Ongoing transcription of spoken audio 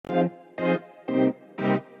Hey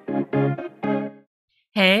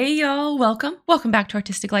y'all, welcome back to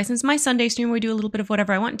Artistic License, my Sunday stream where we do a little bit of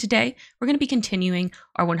whatever I want. Today we're going to be continuing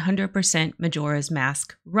our 100% Majora's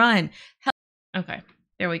Mask run. Okay,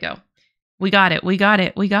 there we go. We got it.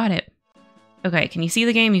 Okay, can you see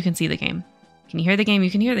the game? You can see the game. Can you hear the game? You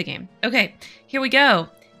can hear the game. Okay, here we go.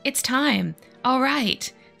 It's time. All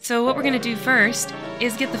right, so what we're going to do first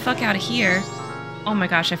is get the fuck out of here. Oh my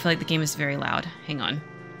gosh, I feel like the game is very loud. Hang on.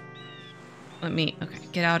 Okay,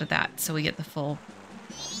 get out of that so we get the full...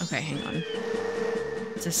 Okay, hang on.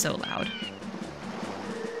 This is so loud.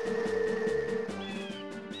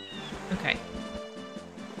 Okay.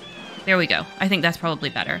 There we go. I think that's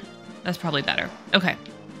probably better. Okay.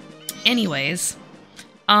 Anyways,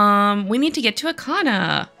 we need to get to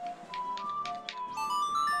Akana.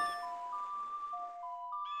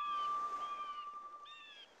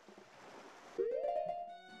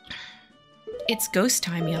 It's ghost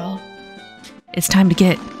time, y'all. It's time to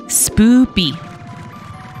get spoopy.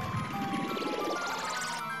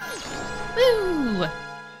 Woo!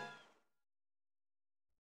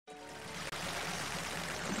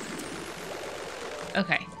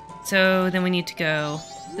 Okay, so then we need to go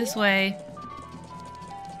this way.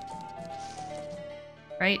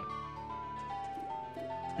 Right?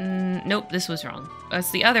 Nope, this was wrong.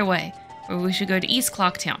 It's the other way, where we should go to East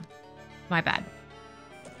Clocktown. My bad.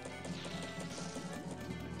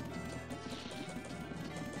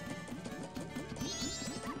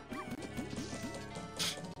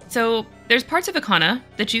 So there's parts of Akana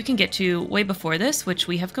that you can get to way before this, which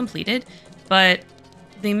we have completed, but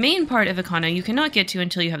the main part of Akana you cannot get to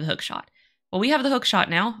until you have the hook shot. Well, we have the hook shot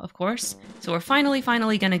now, of course, so we're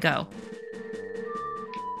finally gonna go.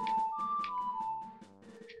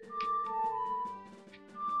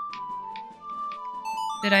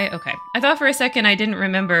 Did I? Okay. I thought for a second I didn't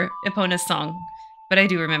remember Epona's song, but I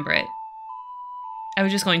do remember it. I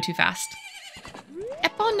was just going too fast.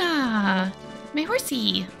 Epona! My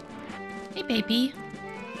horsey! Hey, baby.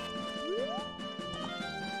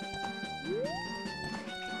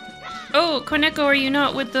 Oh, Koneko, are you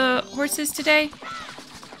not with the horses today?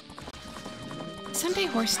 Sunday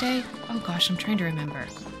horse day? Oh gosh, I'm trying to remember.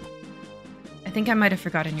 I think I might have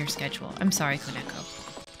forgotten your schedule. I'm sorry, Koneko.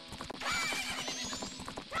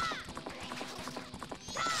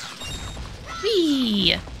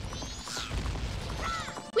 Whee!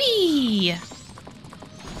 Whee!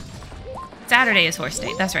 Saturday is horse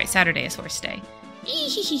day. That's right, Saturday is horse day.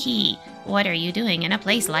 Ehehehe. What are you doing in a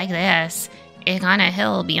place like this? Ikana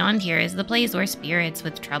Hill beyond here is the place where spirits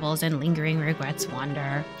with troubles and lingering regrets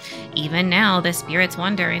wander. Even now, the spirits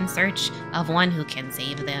wander in search of one who can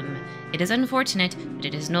save them. It is unfortunate, but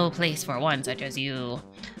it is no place for one such as you.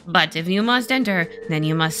 But if you must enter, then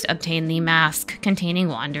you must obtain the mask containing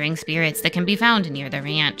wandering spirits that can be found near the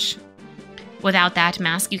ranch. Without that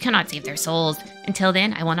mask, you cannot save their souls. Until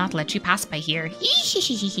then, I will not let you pass by here.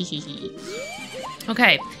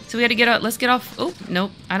 Okay, so we gotta get out. Let's get off. Oh,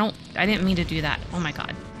 nope. I didn't mean to do that. Oh my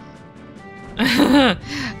god.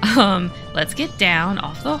 Let's get down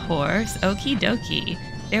off the horse. Okie dokie.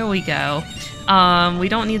 There we go. We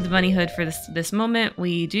don't need the bunny hood for this moment.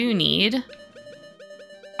 We do need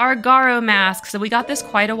our Garo mask. So we got this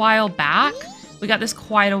quite a while back. When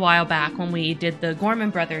we did the Gorman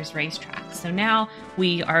Brothers racetrack. So now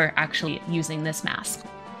we are actually using this mask.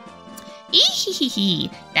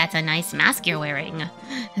 Ehehehe, that's a nice mask you're wearing.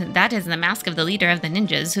 That is the mask of the leader of the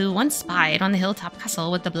ninjas who once spied on the hilltop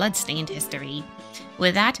castle with the blood-stained history.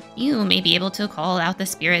 With that, you may be able to call out the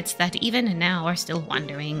spirits that even now are still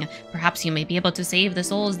wandering. Perhaps you may be able to save the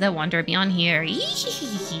souls that wander beyond here.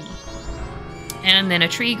 Ehehehe. And then a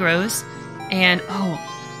tree grows, and oh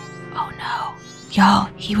no. Y'all,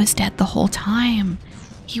 he was dead the whole time.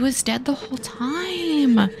 The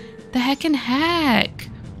heckin' heck.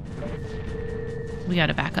 We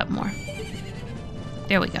gotta back up more.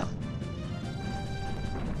 There we go.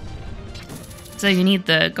 So you need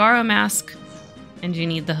the Garo mask, and you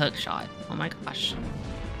need the hook shot. Oh my gosh.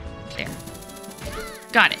 There.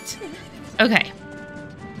 Got it. Okay.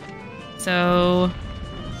 So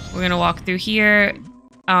we're gonna walk through here.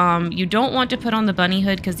 You don't want to put on the bunny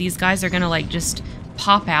hood because these guys are gonna like just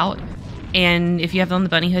pop out. And if you have on the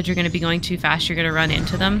bunny hood, you're gonna be going too fast. You're gonna run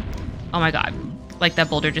into them. Oh my god. Like that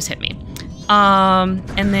boulder just hit me.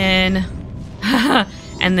 And then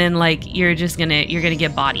like you're gonna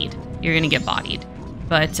get bodied.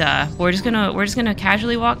 But we're just gonna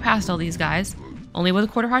casually walk past all these guys. Only with a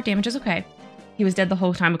quarter heart damage is okay. He was dead the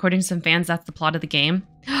whole time. According to some fans, that's the plot of the game.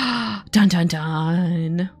 Dun dun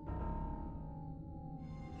dun.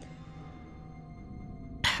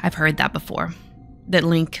 I've heard that before. That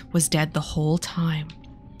Link was dead the whole time.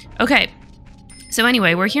 Okay. So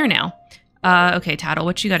anyway, we're here now. Okay, Tattle,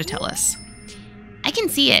 what you got to tell us? I can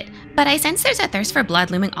see it, but I sense there's a thirst for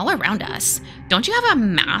blood looming all around us. Don't you have a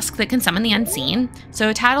mask that can summon the unseen?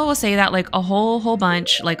 So Tattle will say that like a whole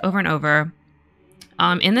bunch, like over and over,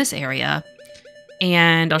 in this area.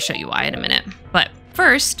 And I'll show you why in a minute. But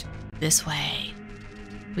first, this way.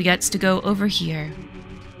 We gets to go over here.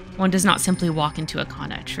 One does not simply walk into a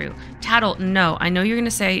Kana, true. Tattle, no, I know you're going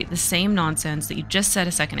to say the same nonsense that you just said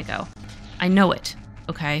a second ago. I know it,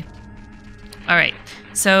 okay? All right,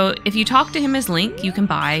 so if you talk to him as Link, you can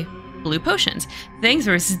buy blue potions. Thanks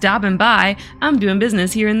for stopping by. I'm doing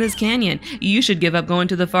business here in this canyon. You should give up going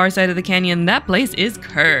to the far side of the canyon. That place is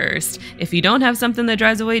cursed. If you don't have something that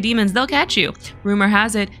drives away demons, they'll catch you. Rumor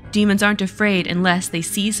has it, demons aren't afraid unless they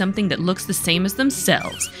see something that looks the same as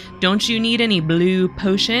themselves. Don't you need any blue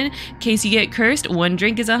potion? In case you get cursed, 1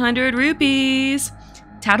 drink is 100 rupees.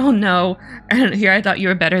 Tattle, no. And here I thought you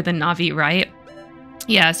were better than Navi, right?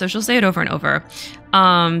 Yeah, so she'll say it over and over.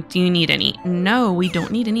 Do you need any? No, we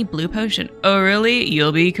don't need any blue potion. Oh, really?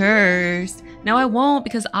 You'll be cursed. No, I won't,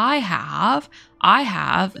 because I have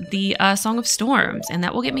the Song of Storms, and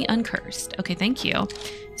that will get me uncursed. Okay, thank you.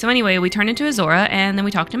 So anyway, we turn into Azora, and then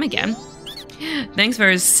we talk to him again. Thanks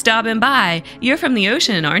for stopping by. You're from the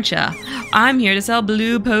ocean, aren't ya? I'm here to sell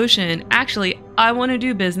blue potion. Actually, I want to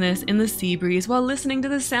do business in the sea breeze while listening to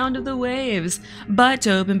the sound of the waves. But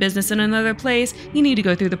to open business in another place, you need to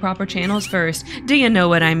go through the proper channels first. Do you know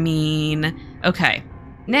what I mean? Okay,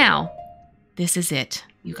 now, this is it,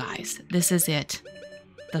 you guys. This is it.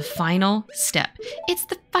 The final step. It's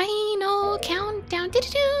the final countdown.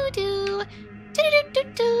 Do-do-do-do.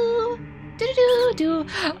 Do-do-do-do-do. Do-do-do-do.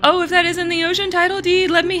 Oh, if that isn't the ocean title deed,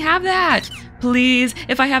 let me have that. Please,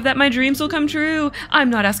 if I have that, my dreams will come true. I'm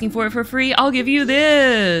not asking for it for free. I'll give you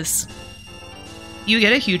this. You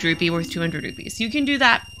get a huge rupee worth 200 rupees. You can do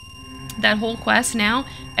that whole quest now,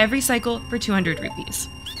 every cycle for 200 rupees.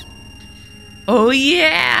 Oh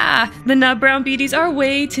yeah, the nut brown beauties are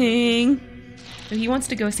waiting. So he wants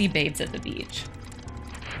to go see babes at the beach.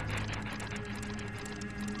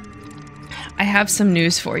 I have some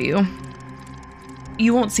news for you.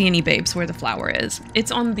 You won't see any babes where the flower is.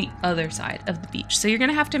 It's on the other side of the beach. So you're going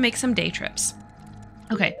to have to make some day trips.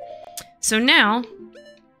 Okay. So now,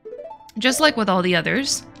 just like with all the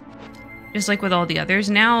others,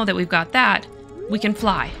 now that we've got that, we can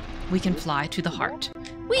fly. We can fly to the heart.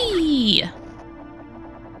 Whee!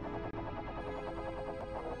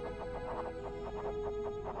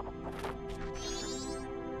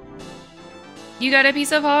 You got a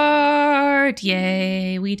piece of heart!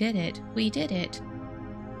 Yay, we did it. We did it.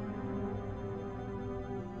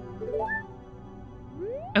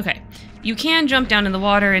 Okay, you can jump down in the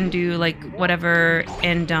water and do like whatever,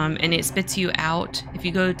 and it spits you out. If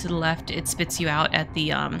you go to the left, it spits you out at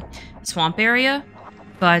the swamp area,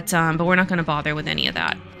 but we're not going to bother with any of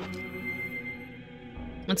that.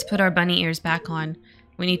 Let's put our bunny ears back on.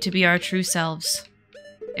 We need to be our true selves.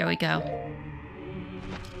 There we go.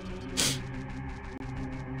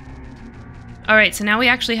 All right, so now we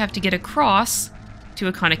actually have to get across to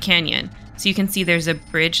Akana Canyon. So you can see there's a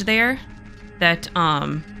bridge there that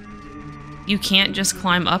you can't just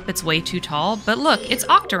climb up. It's way too tall. But look, it's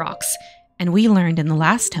Octoroks. And we learned in the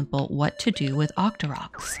last temple what to do with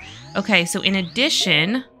Octoroks. Okay, so in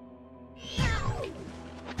addition...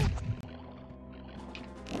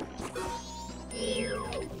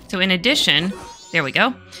 there we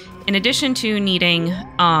go. In addition to needing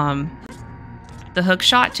the hook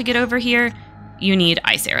shot to get over here, you need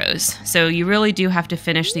ice arrows. So you really do have to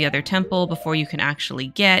finish the other temple before you can actually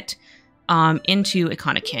get into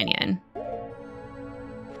Akana Canyon.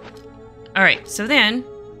 All right, so then,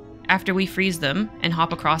 after we freeze them and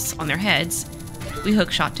hop across on their heads, we hook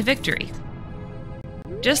shot to victory.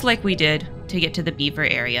 Just like we did to get to the beaver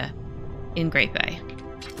area in Great Bay.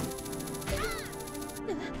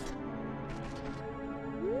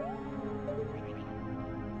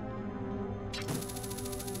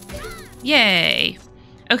 Yay!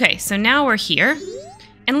 Okay, so now we're here.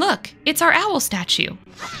 And look, it's our owl statue.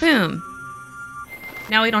 Boom.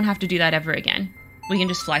 Now we don't have to do that ever again. We can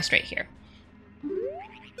just fly straight here.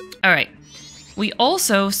 All right. We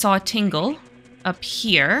also saw Tingle up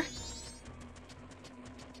here.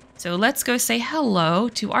 So let's go say hello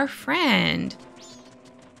to our friend.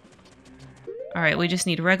 All right, we just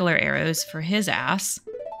need regular arrows for his ass.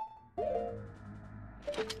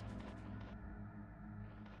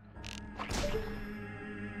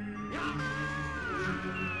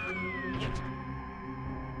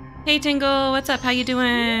 Hey Tingle, what's up? How you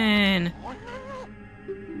doing?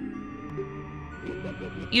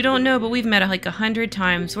 You don't know, but we've met like 100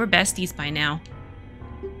 times. We're besties by now.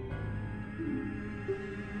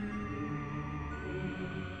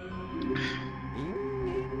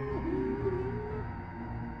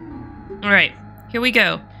 All right, here we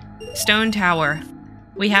go. Stone Tower.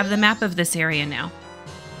 We have the map of this area now.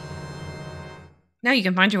 Now you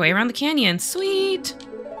can find your way around the canyon. Sweet!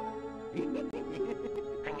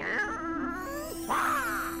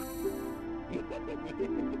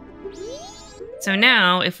 So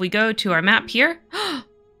now, if we go to our map here,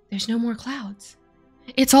 there's no more clouds.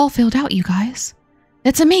 It's all filled out, you guys.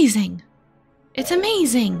 That's amazing. It's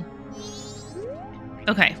amazing.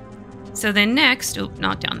 Okay, so then next, oh,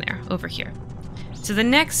 not down there, over here. So the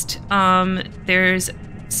next, there's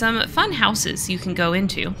some fun houses you can go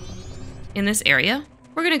into in this area.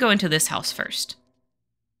 We're gonna go into this house first.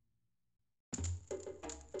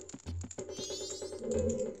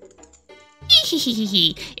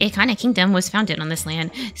 Ikana Kingdom was founded on this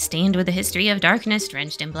land, stained with a history of darkness,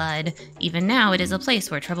 drenched in blood. Even now, it is a place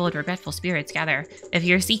where troubled, regretful spirits gather. If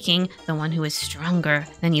you're seeking the one who is stronger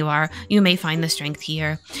than you are, you may find the strength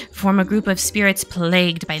here. Form a group of spirits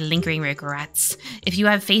plagued by lingering regrets. If you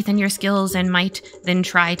have faith in your skills and might, then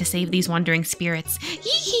try to save these wandering spirits.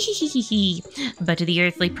 But the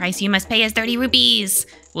earthly price you must pay is 30 rupees.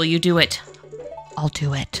 Will you do it? I'll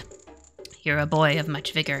do it. You're a boy of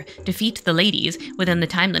much vigor. Defeat the ladies within the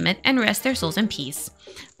time limit and rest their souls in peace.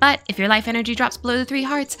 But if your life energy drops below the 3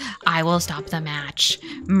 hearts, I will stop the match.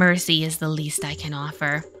 Mercy is the least I can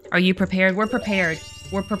offer. Are you prepared? We're prepared.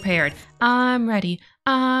 We're prepared. I'm ready.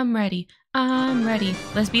 I'm ready. I'm ready.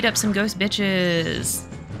 Let's beat up some ghost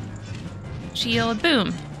bitches. Shield,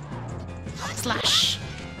 boom. Slash.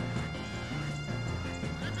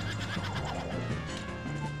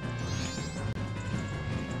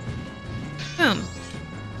 Boom.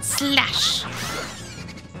 Slash.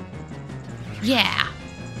 Yeah.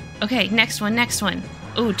 Okay, next one, next one.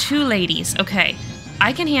 Oh, 2 ladies. Okay.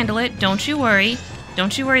 I can handle it. Don't you worry.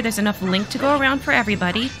 Don't you worry. There's enough link to go around for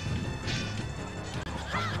everybody.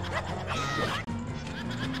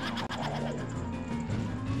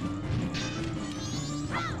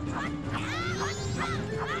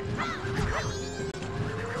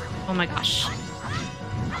 Oh my gosh.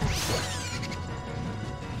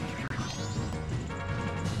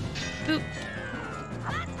 Boop.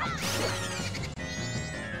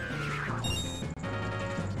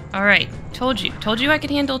 All right, told you I could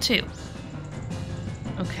handle 2.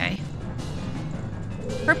 Okay.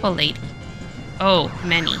 Purple lady. Oh,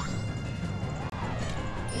 many.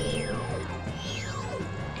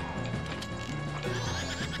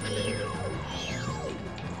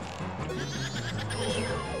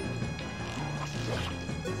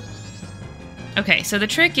 Okay, so the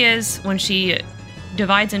trick is when she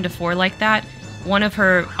divides into 4 like that, one of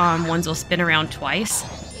her ones will spin around twice.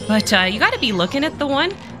 But you got to be looking at the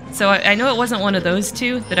one. So I know it wasn't one of those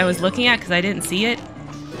 2 that I was looking at because I didn't see it.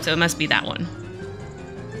 So it must be that one.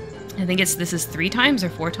 I think this is 3 times or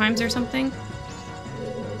 4 times or something.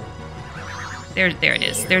 There it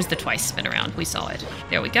is. There's the twice spin around. We saw it.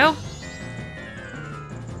 There we go.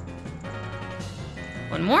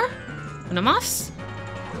 One more. Uno más.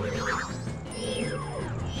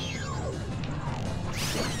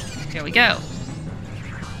 There we go.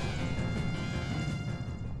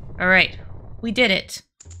 All right, we did it.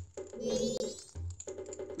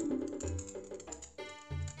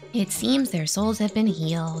 It seems their souls have been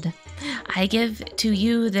healed. I give to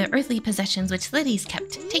you the earthly possessions which ladies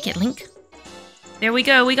kept. Take it, Link. There we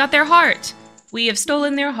go. We got their heart. We have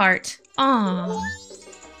stolen their heart. Aww.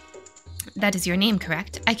 That is your name,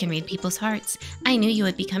 correct? I can read people's hearts. I knew you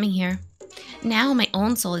would be coming here. Now my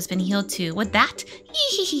own soul has been healed too. With that,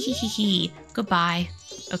 goodbye.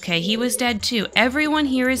 Okay, he was dead too. Everyone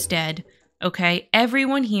here is dead. Okay,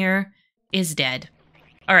 everyone here is dead.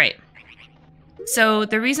 All right. So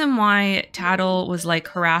the reason why Tattle was like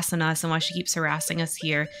harassing us and why she keeps harassing us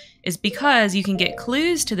here is because you can get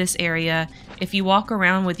clues to this area if you walk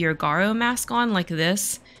around with your Garo mask on like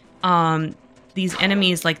this. These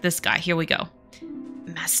enemies like this guy. Here we go.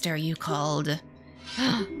 Master, you called.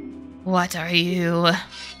 What are you?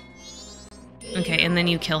 Okay, and then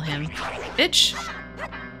you kill him. Bitch.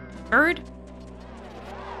 Bird.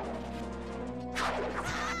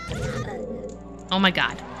 Oh my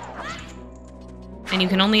god. And you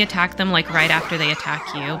can only attack them like right after they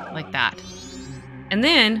attack you, like that. And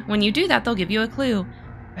then, when you do that, they'll give you a clue.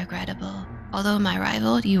 Regrettable. Although my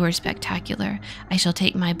rival, you were spectacular. I shall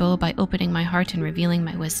take my bow by opening my heart and revealing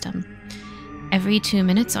my wisdom. Every 2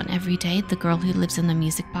 minutes on every day, the girl who lives in the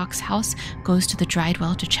music box house goes to the dried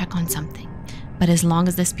well to check on something. But as long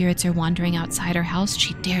as the spirits are wandering outside her house,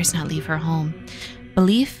 she dares not leave her home.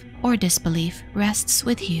 Belief or disbelief rests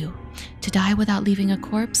with you. To die without leaving a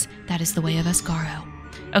corpse, that is the way of Asgaro.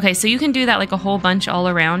 Okay, so you can do that like a whole bunch all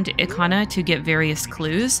around Ikana to get various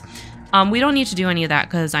clues. We don't need to do any of that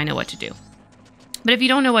because I know what to do. But if you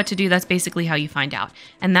don't know what to do, that's basically how you find out.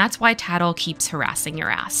 And that's why Tattle keeps harassing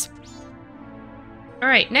your ass. All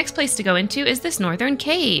right, next place to go into is this northern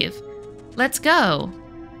cave. Let's go.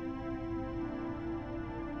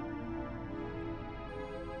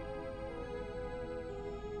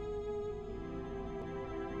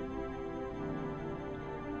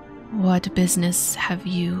 What business have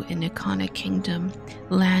you in Iconic Kingdom,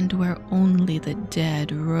 land where only the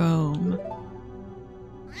dead roam?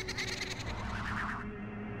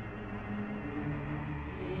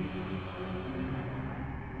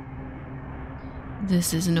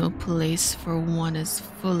 This is no place for one as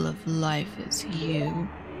full of life as you.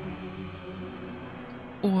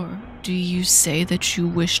 Or do you say that you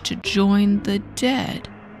wish to join the dead?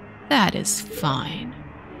 That is fine.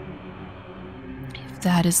 If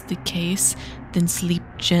that is the case, then sleep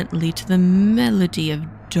gently to the melody of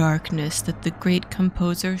darkness that the great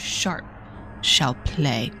composer Sharp shall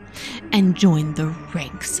play, and join the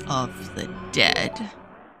ranks of the dead.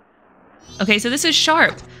 Okay, so this is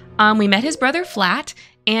Sharp. We met his brother Flat,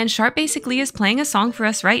 and Sharp basically is playing a song for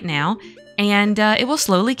us right now, and it will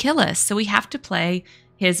slowly kill us. So we have to play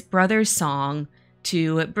his brother's song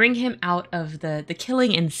to bring him out of the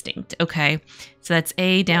killing instinct, okay? So that's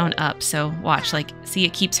A, down, up. So watch, like, see,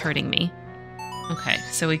 it keeps hurting me. Okay,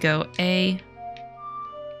 so we go A,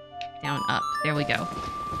 down, up. There we go.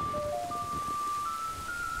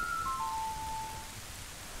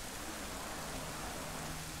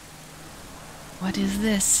 What is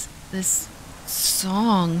this? This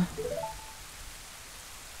song?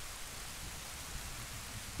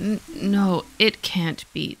 No, it can't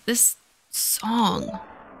be. This song.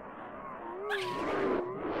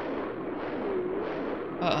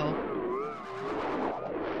 Uh-oh.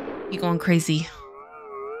 You going crazy.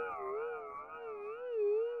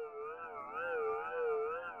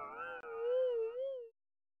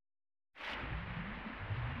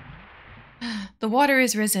 The water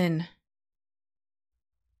is risen.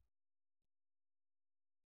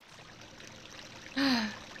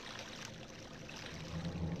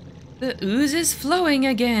 The ooze is flowing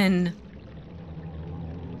again.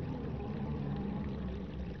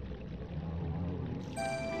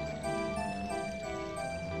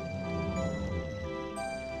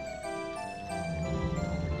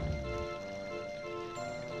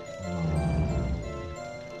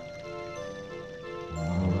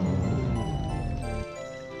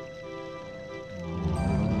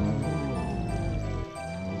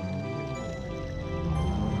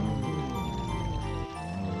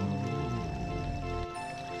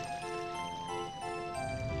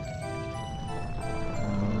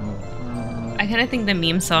 I kind of think the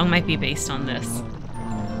meme song might be based on this.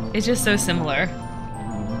 It's just so similar.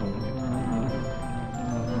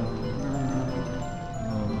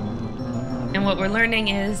 And what we're learning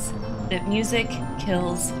is that music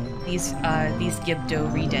kills these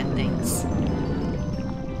Gibdo Reden things.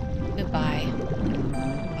 Goodbye.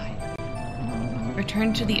 Goodbye.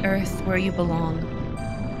 Return to the earth where you belong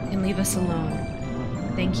and leave us alone.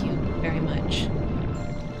 Thank you very much.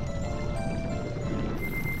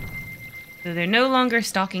 So they're no longer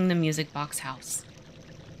stalking the music box house.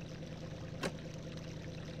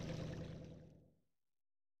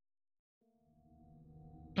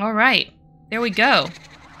 All right, there we go.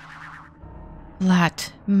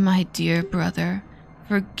 Lat, my dear brother,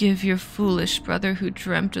 forgive your foolish brother who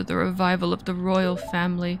dreamt of the revival of the royal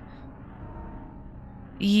family.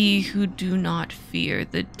 Ye who do not fear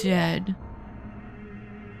the dead.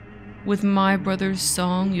 With my brother's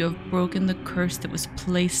song, you have broken the curse that was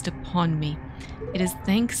placed upon me. It is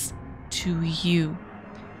thanks to you.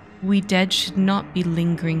 We dead should not be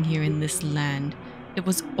lingering here in this land. It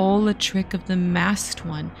was all a trick of the masked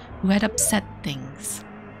one who had upset things.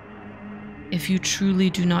 If you truly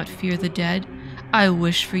do not fear the dead, I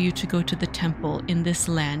wish for you to go to the temple in this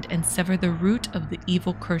land and sever the root of the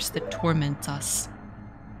evil curse that torments us.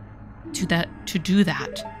 To do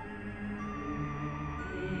that,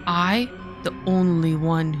 I, the only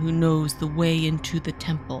one who knows the way into the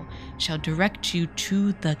temple, shall direct you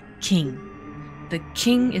to the king. The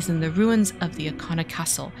king is in the ruins of the Akana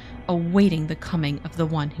castle, awaiting the coming of the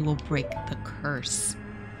one who will break the curse.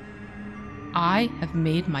 I have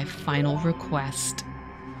made my final request.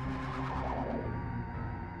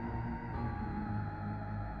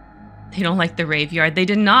 They don't like the raveyard. They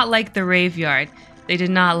did not like the raveyard. They did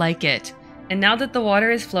not like it. And now that the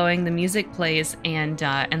water is flowing, the music plays, and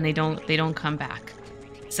they don't come back.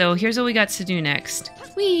 So here's what we got to do next.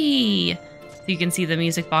 Whee! So you can see the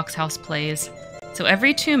music box house plays. So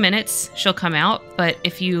every 2 minutes she'll come out, but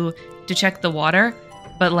to check the water,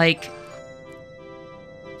 but like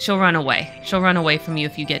she'll run away. She'll run away from you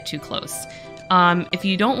if you get too close. If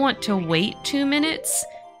you don't want to wait 2 minutes,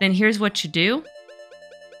 then here's what you do.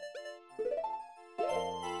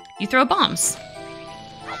 You throw bombs.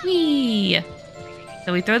 Whee!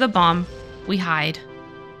 So we throw the bomb, we hide.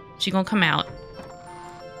 She gonna come out.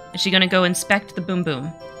 And she gonna go inspect the boom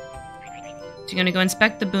boom. She's gonna go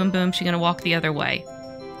inspect the boom boom, she's gonna walk the other way.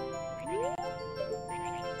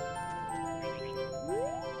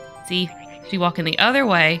 See? She's walking the other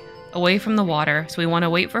way, away from the water, so we want to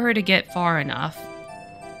wait for her to get far enough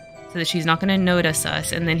so that she's not going to notice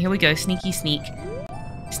us. And then here we go, sneaky sneak.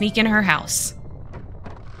 Sneak in her house.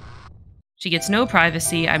 She gets no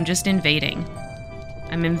privacy, I'm just invading.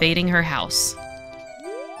 I'm invading her house.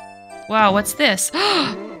 Wow, what's this?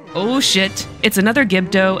 Oh shit, it's another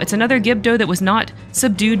Gibdo. It's another Gibdo that was not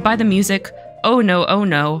subdued by the music. Oh no, oh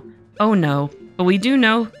no, oh no. But we do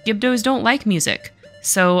know Gibdos don't like music.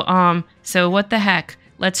 So what the heck?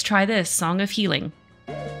 Let's try this, Song of Healing.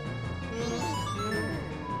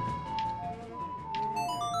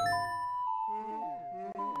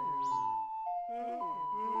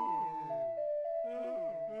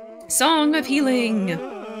 Song of Healing!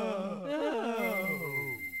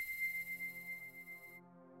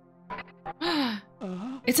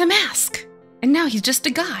 It's a mask! And now he's just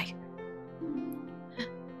a guy.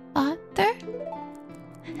 Father?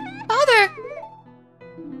 Father!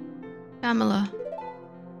 Pamela.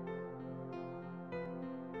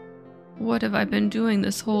 What have I been doing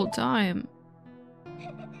this whole time?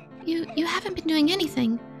 You haven't been doing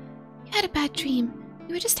anything. You had a bad dream.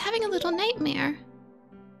 You were just having a little nightmare.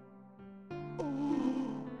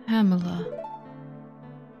 Pamela.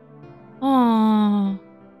 Aww.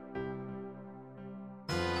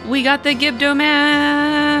 We got the Gibdo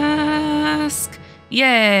mask!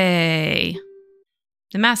 Yay!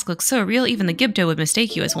 The mask looks so real, even the Gibdo would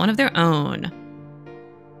mistake you as one of their own.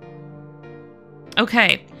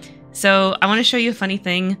 Okay, so I want to show you a funny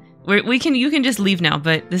thing. You can just leave now,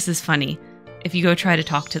 but this is funny. If you go try to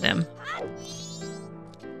talk to them.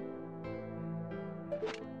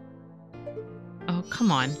 Oh,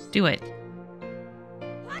 come on, do it.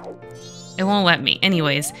 It won't let me.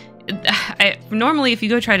 Anyways, normally if you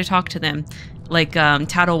go try to talk to them, like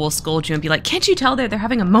Tattle will scold you and be like, "Can't you tell they're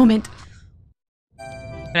having a moment?"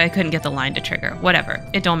 But I couldn't get the line to trigger. Whatever.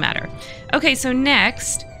 It don't matter. Okay, so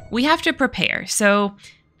next, we have to prepare. So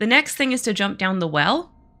the next thing is to jump down the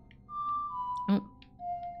well. Oh.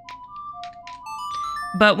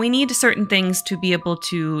 But we need certain things to be able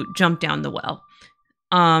to jump down the well.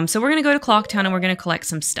 So we're going to go to Clocktown and we're going to collect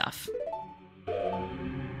some stuff.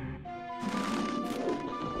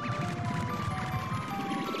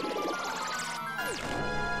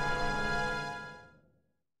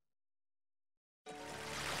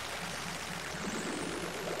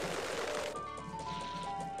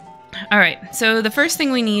 Alright, so the first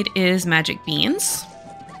thing we need is magic beans.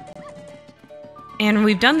 And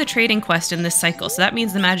we've done the trading quest in this cycle, so that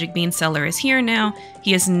means the magic bean seller is here now.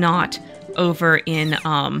 He is not over in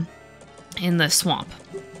the swamp.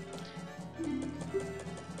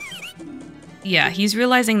 Yeah, he's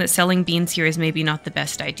realizing that selling beans here is maybe not the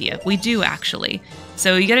best idea. We do, actually.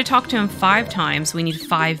 So you gotta talk to him 5 times. We need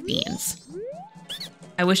 5 beans.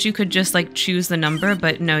 I wish you could just, like, choose the number,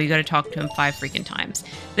 but no, you gotta talk to him 5 freaking times.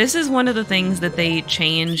 This is one of the things that they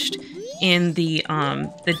changed in the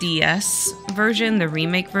DS version, the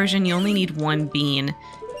remake version. You only need 1 bean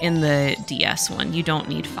in the DS one. You don't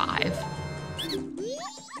need 5.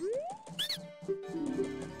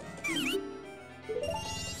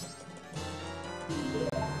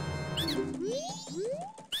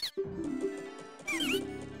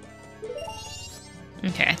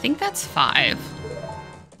 Okay, I think that's 5.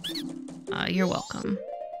 You're welcome.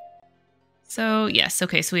 So, yes,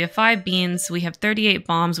 okay, so we have 5 beans, we have 38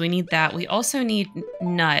 bombs, we need that. We also need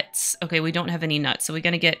nuts. Okay, we don't have any nuts, so we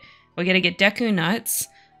gotta get Deku nuts.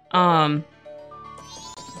 And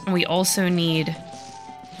we also need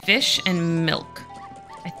fish and milk.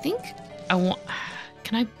 I think I want...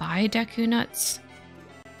 Can I buy Deku nuts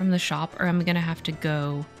from the shop, or am I gonna have to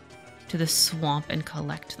go to the swamp and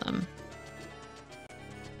collect them?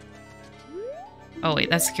 Oh wait,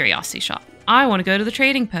 that's the curiosity shop. I want to go to the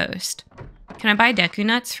trading post. Can I buy Deku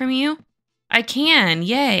nuts from you? I can,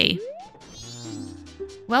 yay.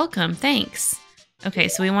 Welcome, thanks. Okay,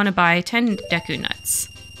 so we want to buy 10 Deku nuts.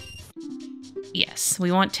 Yes,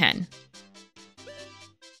 we want 10.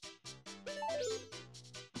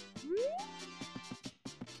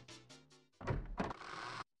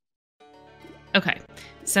 Okay,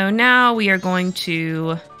 so now we are going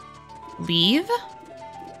to leave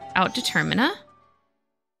out to Termina.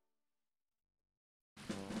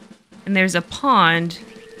 And there's a pond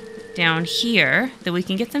down here that we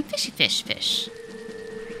can get some fishy fish.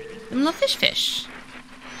 Some little fish.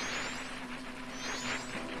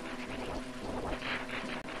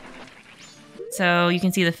 So you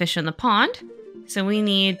can see the fish in the pond. So we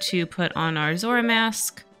need to put on our Zora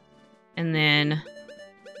mask. And then...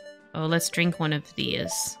 oh, let's drink one of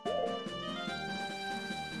these.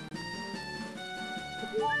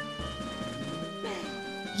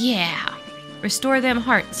 Yeah! Restore them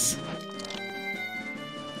hearts.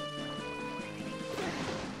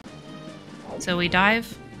 So we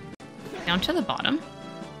dive down to the bottom.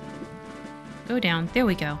 Go down. There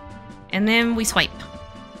we go. And then we swipe.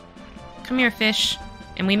 Come here, fish.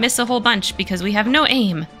 And we miss a whole bunch because we have no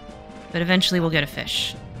aim. But eventually we'll get a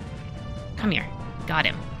fish. Come here. Got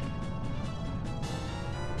him.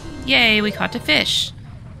 Yay, we caught a fish.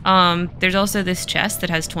 There's also this chest that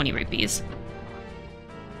has 20 rupees.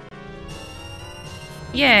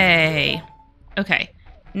 Yay. Okay.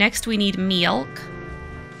 Next we need milk.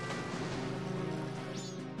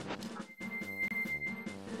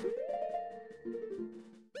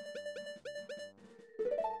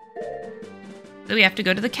 So we have to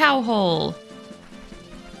go to the cow hole.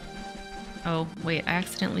 Oh, wait, I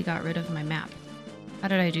accidentally got rid of my map. How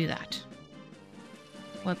did I do that?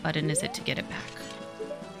 What button is it to get it back?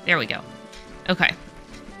 There we go. Okay.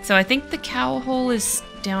 So I think the cow hole is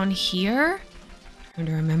down here. I'm trying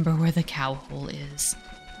to remember where the cow hole is.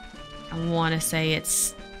 I want to say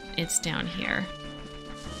it's down here.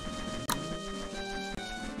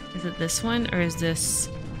 Is it this one or is this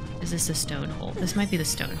a stone hole? This might be the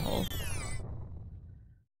stone hole.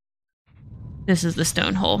 This is the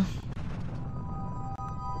stone hole.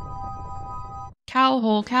 Cow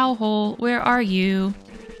hole, where are you?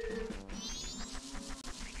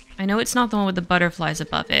 I know it's not the one with the butterflies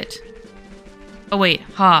above it. Oh wait,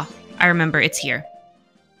 I remember, it's here.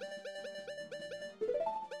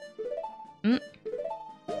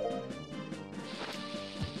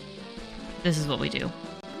 This is what we do.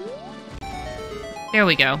 There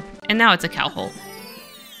we go. And now it's a cow hole.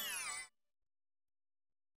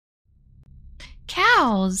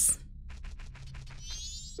 Cows!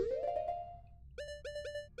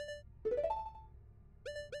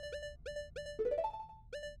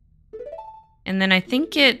 And then I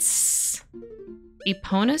think it's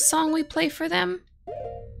Epona's song we play for them.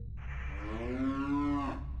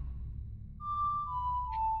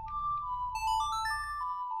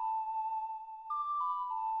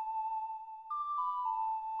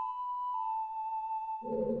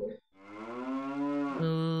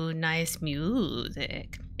 Ooh, nice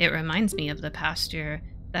music. It reminds me of the pasture.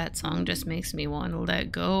 That song just makes me want to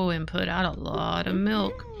let go and put out a lot of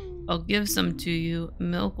milk. I'll give some to you.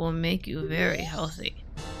 Milk will make you very healthy.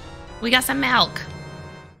 We got some milk.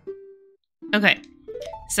 Okay,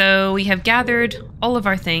 so we have gathered all of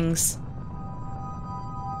our things.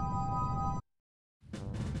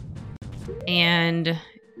 And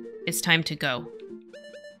it's time to go.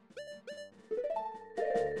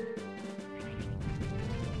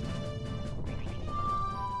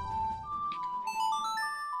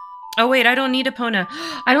 Oh wait, I don't need Epona.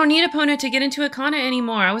 I don't need Epona to get into Akana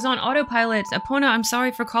anymore. I was on autopilot. Epona, I'm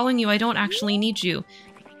sorry for calling you. I don't actually need you.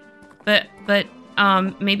 But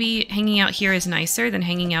maybe hanging out here is nicer than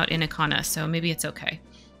hanging out in Akana, so maybe it's okay.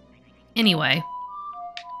 Anyway,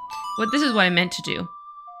 this is what I meant to do.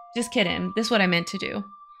 Just kidding. This is what I meant to do.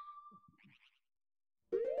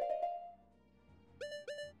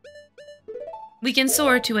 We can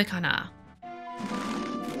soar to Akana.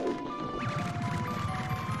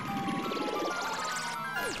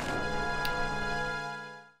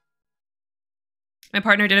 My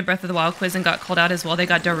partner did a Breath of the Wild quiz and got called out as well. They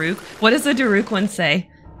got Daruk. What does the Daruk one say?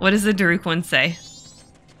 What does the Daruk one say?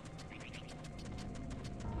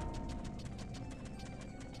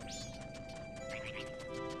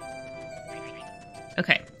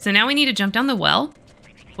 Okay, so now we need to jump down the well,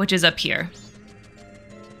 which is up here.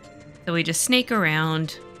 So we just snake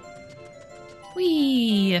around.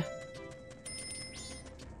 Whee!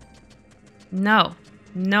 No.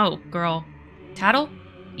 No, girl. Tattle,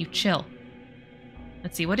 you chill.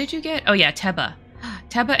 Let's see, what did you get? Oh yeah, Teba.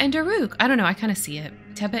 Teba and Daruk. I don't know, I kind of see it.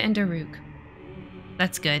 Teba and Daruk.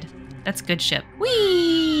 That's good. That's good ship.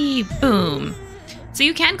 Whee! Boom. So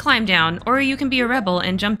you can climb down, or you can be a rebel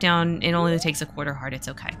and jump down. It only takes a quarter heart. It's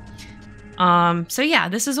okay. So yeah,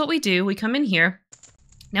 this is what we do. We come in here.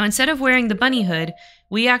 Now, instead of wearing the bunny hood,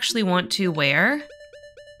 we actually want to wear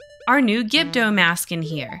our new Gibdo mask in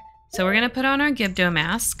here. So we're going to put on our Gibdo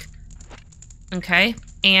mask. Okay.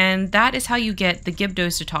 And that is how you get the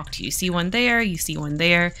Gibdos to talk to you. See one there, you see one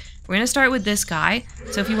there. We're going to start with this guy.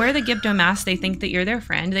 So if you wear the Gibdo mask, they think that you're their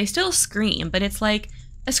friend. They still scream, but it's like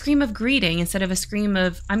a scream of greeting instead of a scream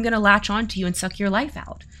of, I'm going to latch onto you and suck your life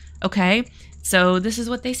out. Okay? So this is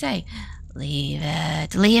what they say. Leave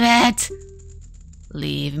it, leave it.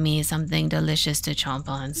 Leave me something delicious to chomp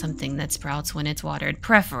on, something that sprouts when it's watered,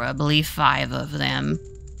 preferably 5 of them.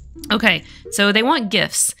 Okay, so they want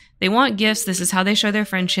gifts. They want gifts. This is how they show their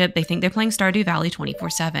friendship. They think they're playing Stardew Valley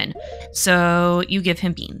 24/7. So you give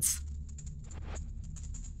him beans.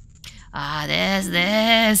 Ah,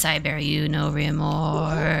 this, I bear you no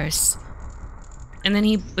remorse. And then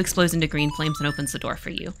he explodes into green flames and opens the door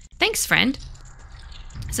for you. Thanks, friend.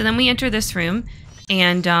 So then we enter this room,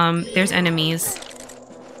 and there's enemies.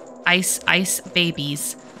 Ice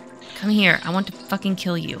babies. Come here. I want to fucking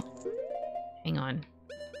kill you. Hang on.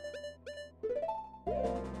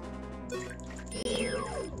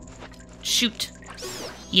 Shoot.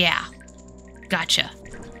 Yeah. Gotcha.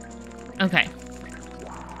 Okay.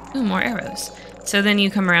 Ooh, more arrows. So then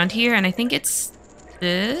you come around here, and I think it's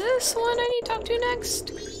this one I need to talk to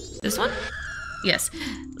next. This one? Yes.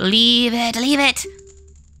 Leave it, leave it.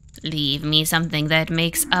 Leave me something that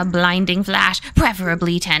makes a blinding flash,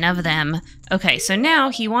 preferably 10 of them. Okay, so now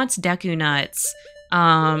he wants Deku Nuts.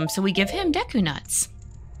 So we give him Deku Nuts.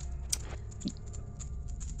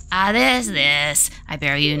 Ah, this, I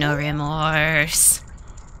bear you no remorse.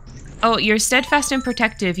 Oh, you're steadfast and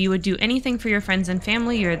protective. You would do anything for your friends and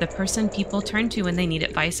family. You're the person people turn to when they need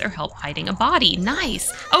advice or help hiding a body.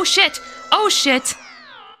 Nice. Oh, shit. Oh, shit.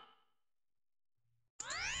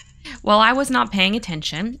 Well, I was not paying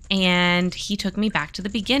attention, and he took me back to the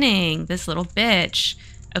beginning, this little bitch.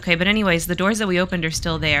 Okay, but anyways, the doors that we opened are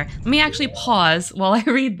still there. Let me actually pause while I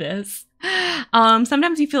read this.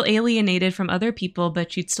 Sometimes you feel alienated from other people,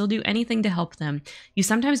 but you'd still do anything to help them. You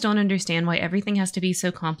sometimes don't understand why everything has to be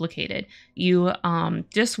so complicated. You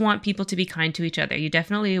just want people to be kind to each other. You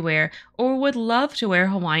definitely wear or would love to wear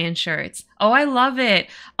Hawaiian shirts. Oh, I love it.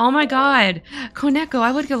 Oh my God. Koneko,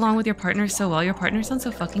 I would get along with your partner so well. Your partner sounds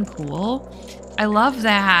so fucking cool. I love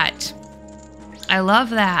that. I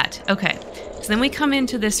love that. Okay. So then we come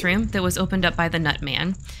into this room that was opened up by the Nut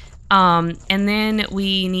Man. And then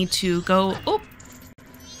we need to go,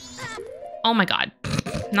 oh my God,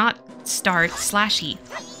 not start, slashy,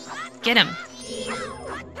 get him.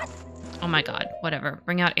 Oh my God, whatever,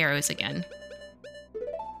 bring out arrows again.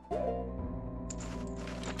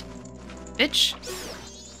 Bitch.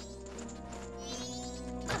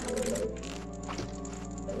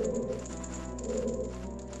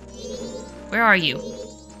 Where are you?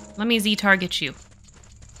 Let me Z-target you.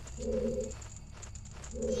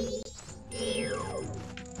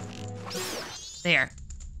 There.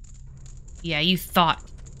 Yeah, you thought.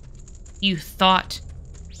 You thought.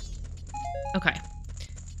 Okay.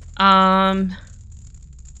 I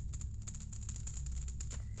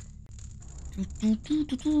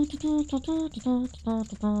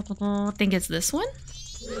think it's this one?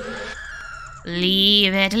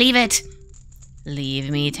 Leave it, leave it. Leave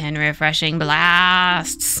me 10 refreshing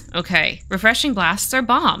blasts. Okay, refreshing blasts are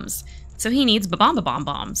bombs. So he needs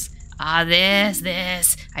bombs. Ah,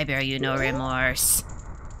 this, I bear you no remorse.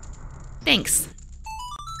 Thanks.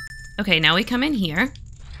 Okay, now we come in here.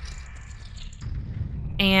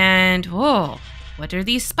 And, whoa, what are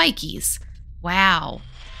these spikies? Wow.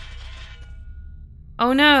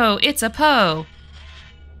 Oh no, it's a Poe.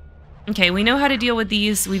 Okay, we know how to deal with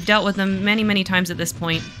these. We've dealt with them many, many times at this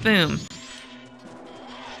point. Boom.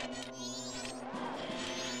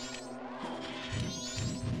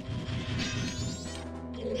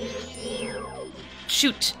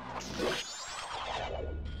 Shoot.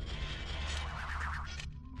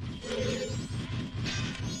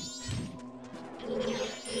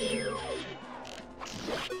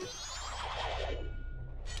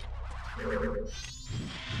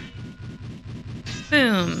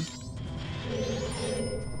 Boom.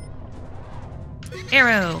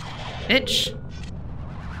 Arrow. Bitch.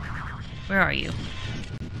 Where are you?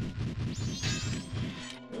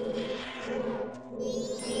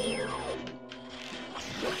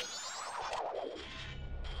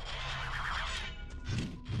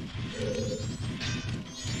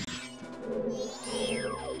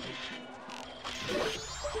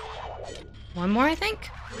 One more, I think?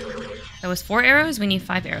 That was 4 arrows. We need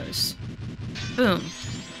 5 arrows. Boom.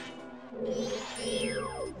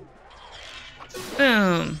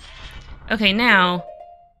 Boom. Okay, now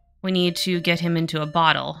we need to get him into a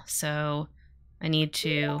bottle. So I need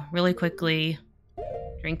to really quickly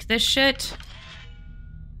drink this shit.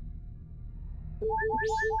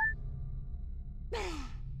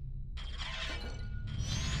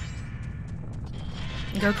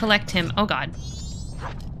 Go collect him. Oh God.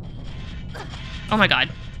 Oh my God.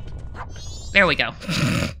 There we go.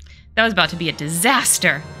 That That was about to be a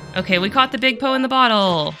disaster. Okay, we caught the big Poe in the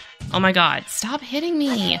bottle. Oh my god, stop hitting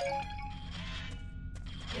me.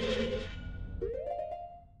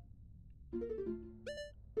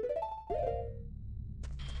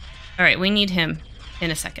 Alright, we need him in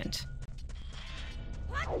a second.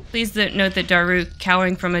 Please note that Daru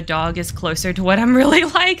cowering from a dog is closer to what I'm really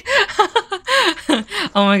like.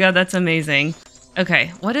 Oh my god, that's amazing. Okay,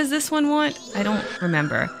 what does this one want? I don't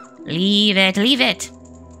remember. Leave it, leave it.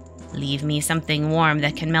 Leave me something warm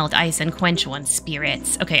that can melt ice and quench one's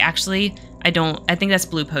spirits. Okay, actually, I think that's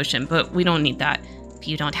blue potion, but we don't need that. If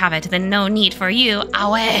you don't have it, then no need for you.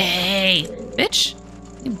 Away! Bitch,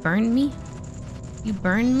 you burned me? You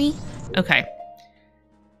burned me? Okay.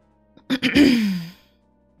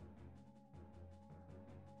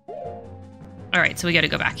 Alright, so we gotta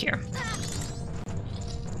go back here.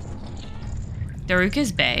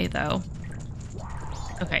 Daruka's Bay, though.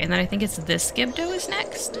 Okay, and then I think it's this Gibdo is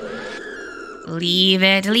next. Leave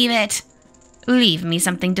it, leave it. Leave me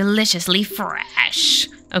something deliciously fresh.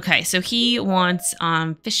 Okay, so he wants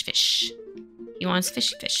fish. He wants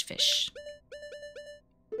fish.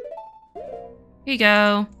 Here you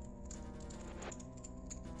go.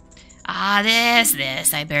 Ah,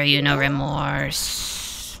 this, I bear you no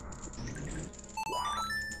remorse.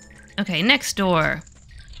 Okay, next door.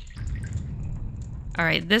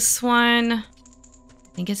 Alright, this one...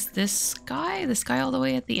 I think it's this guy all the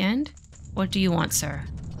way at the end. What do you want, sir?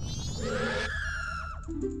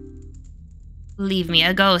 Leave me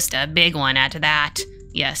a ghost, a big one at that.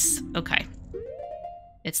 Yes, okay.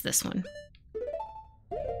 It's this one.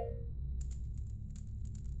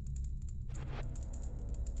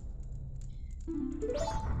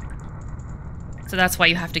 So that's why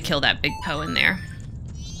you have to kill that big Poe in there.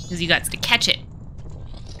 Because you got to catch it.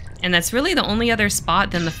 And that's really the only other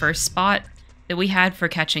spot than the first spot that we had for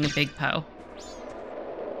catching a big Poe.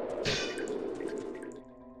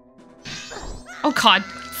 Oh god,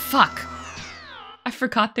 fuck. I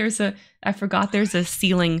forgot there's a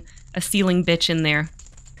ceiling bitch in there.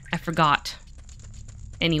 I forgot.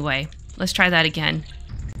 Anyway, let's try that again.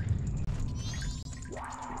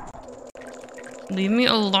 Leave me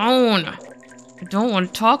alone. I don't want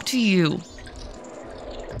to talk to you.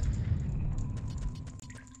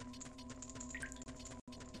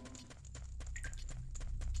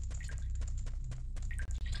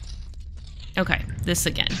 Okay, this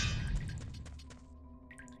again.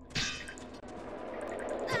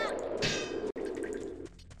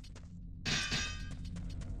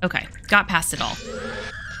 Okay, got past it all.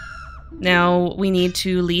 Now we need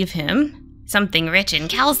to leave him something rich in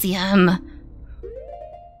calcium.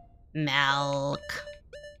 Milk.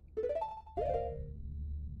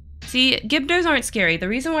 See, Gibdos aren't scary. The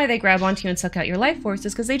reason why they grab onto you and suck out your life force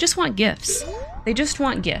is because they just want gifts. They just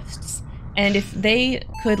want gifts. And if they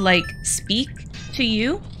could, like, speak to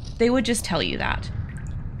you, they would just tell you that.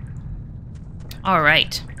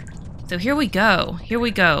 Alright. So here we go. Here we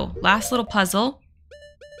go. Last little puzzle.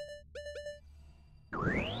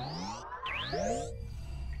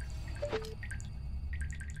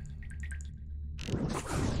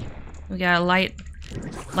 We gotta light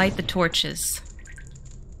the torches.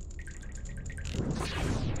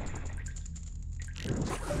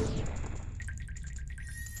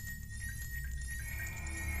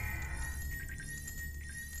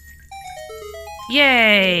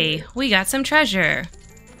 Yay! We got some treasure.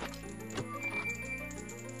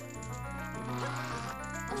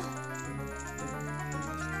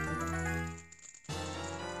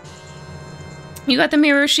 You got the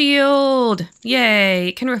mirror shield! Yay!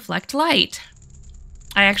 It can reflect light.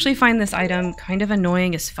 I actually find this item kind of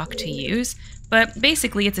annoying as fuck to use, but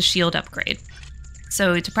basically it's a shield upgrade.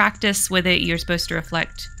 So to practice with it, you're supposed to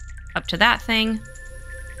reflect up to that thing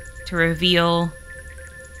to reveal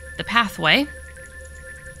the pathway.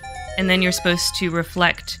 And then you're supposed to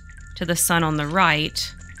reflect to the sun on the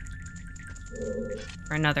right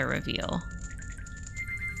for another reveal.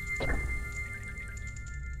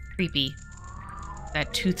 Creepy.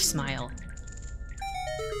 That tooth smile.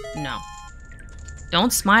 No.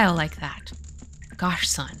 Don't smile like that. Gosh,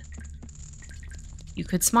 son. You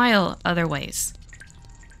could smile other ways.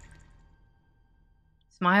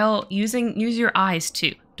 Smile use your eyes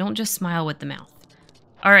too. Don't just smile with the mouth.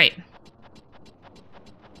 All right.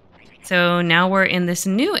 So now we're in this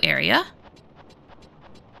new area.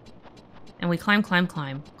 And we climb, climb,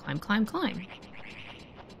 climb. Climb, climb, climb.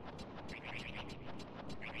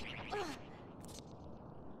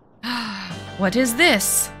 What is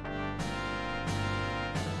this?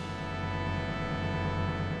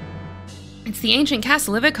 It's the ancient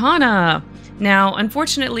castle of Ikana. Now,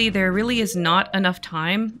 unfortunately, there really is not enough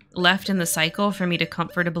time left in the cycle for me to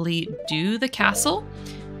comfortably do the castle.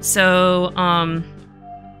 So,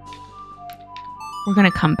 we're going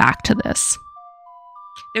to come back to this.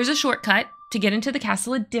 There's a shortcut to get into the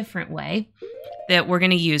castle a different way that we're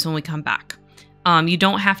going to use when we come back. You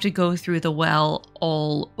don't have to go through the well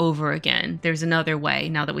all over again. There's another way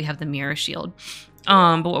now that we have the mirror shield.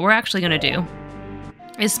 But what we're actually going to do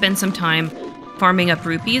is spend some time farming up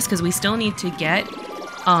rupees, because we still need to get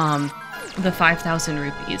the 5,000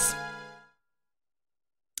 rupees.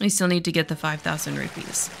 We still need to get the 5,000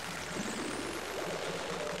 rupees.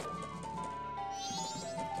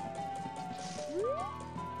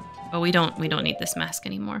 But we don't need this mask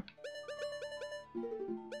anymore.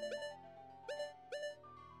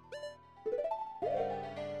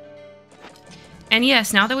 And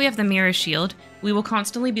yes, now that we have the mirror shield, we will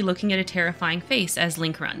constantly be looking at a terrifying face as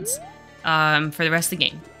Link runs. For the rest of the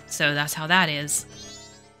game. So that's how that is.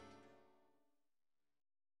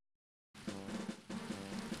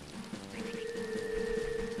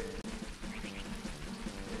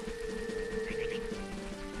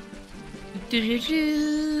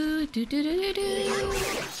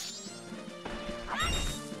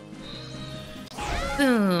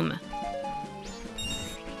 Boom.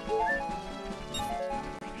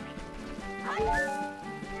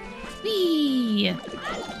 Whee!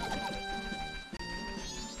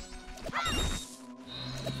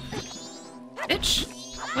 Bitch,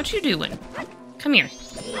 what you doing? Come here.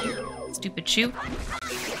 Stupid Chew.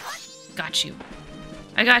 Got you.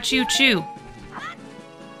 I got you, Chew.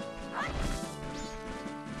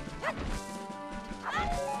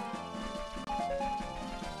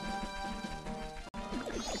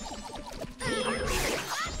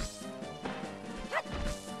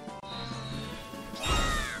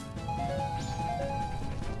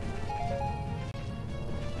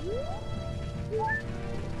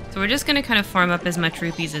 So we're just gonna kind of farm up as much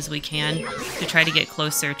rupees as we can to try to get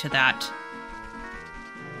closer to that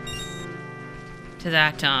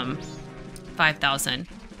 5,000.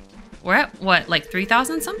 We're at what, like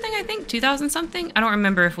 3,000 something, I think? 2,000 something? I don't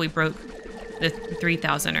remember if we broke the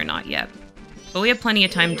 3,000 or not yet. But we have plenty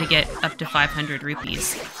of time to get up to 500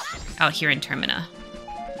 rupees out here in Termina.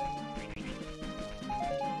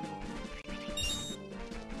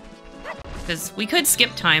 Because we could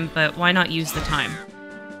skip time, but why not use the time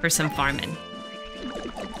for some farming?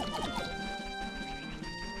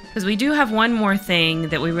 Because we do have one more thing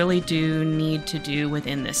that we really do need to do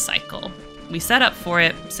within this cycle. We set up for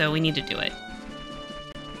it, so we need to do it.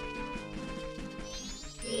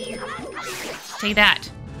 Take that.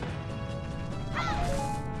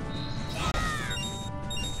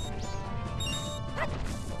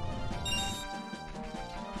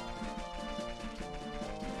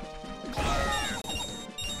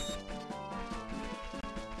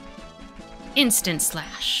 Instant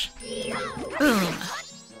slash. Boom.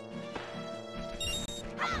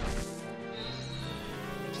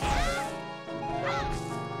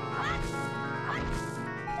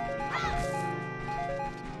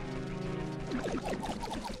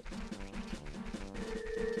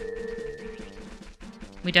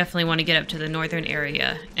 We definitely want to get up to the northern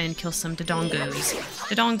area and kill some Dodongos.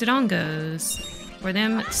 Dodongos. For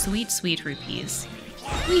them sweet, sweet rupees.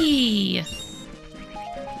 Whee!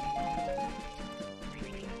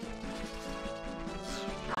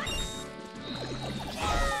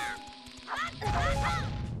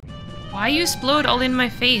 Why you explode all in my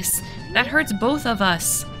face? That hurts both of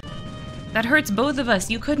us. That hurts both of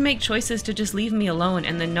us. You could make choices to just leave me alone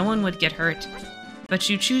and then no one would get hurt. But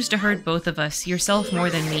you choose to hurt both of us, yourself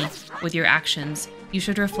more than me, with your actions. You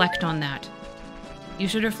should reflect on that. You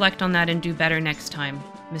should reflect on that and do better next time,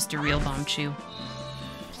 Mr. Real Bomb Chew.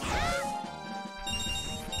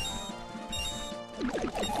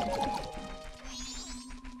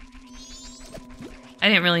 I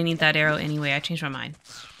didn't really need that arrow anyway, I changed my mind.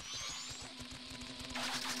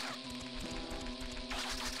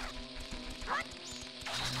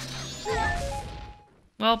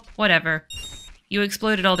 Well, whatever. You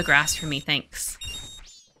exploded all the grass for me, thanks.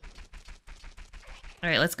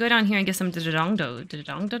 Alright, let's go down here and get some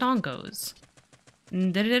Dodongos.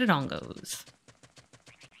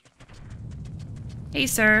 Hey,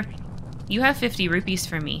 sir. You have 50 rupees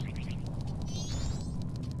for me.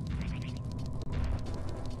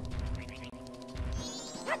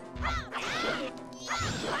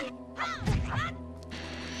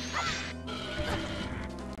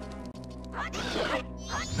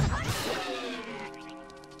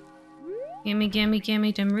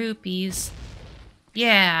 Gimme them rupees.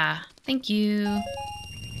 Yeah, thank you.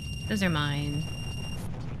 Those are mine.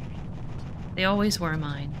 They always were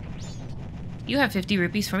mine. You have 50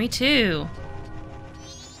 rupees for me too.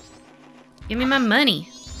 Give me my money.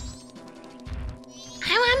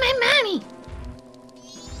 I want my money.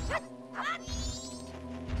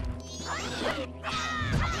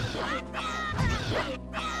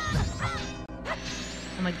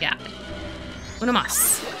 Oh my god. Una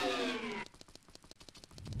más.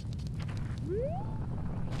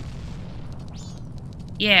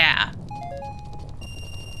 Yeah.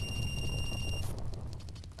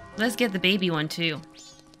 Let's get the baby one too.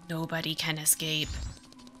 Nobody can escape.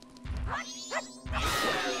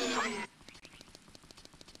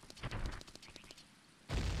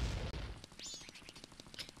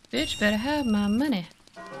 Bitch better have my money.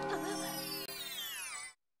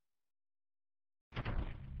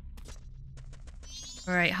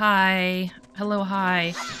 Alright, hi. Hello,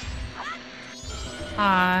 hi.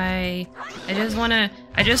 Hi. I just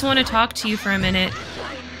wanna talk to you for a minute.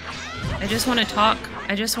 I just wanna talk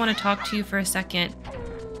to you for a second.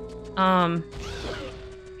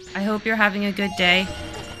 I hope you're having a good day.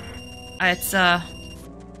 It's,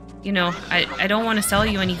 you know, I don't want to sell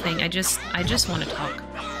you anything. I just want to talk.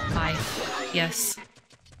 Bye. Yes.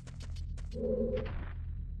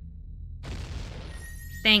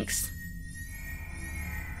 Thanks.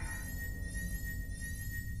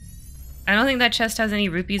 I don't think that chest has any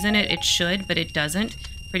rupees in it. It should, but it doesn't.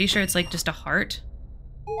 Pretty sure it's like just a heart.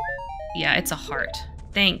 Yeah, it's a heart.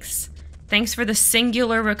 Thanks. Thanks for the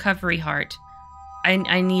singular recovery heart.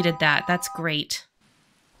 I needed that. That's great.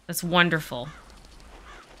 That's wonderful.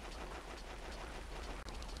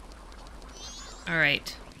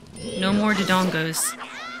 Alright. No more dodongos.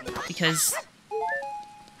 Because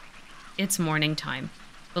it's morning time.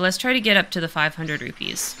 But let's try to get up to the 500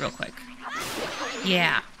 rupees real quick.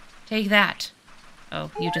 Yeah. Take that.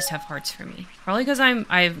 Oh, you just have hearts for me. Probably because I'm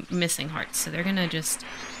missing hearts, so they're gonna just...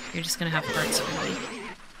 You're just gonna have hearts for me.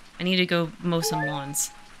 I need to go mow some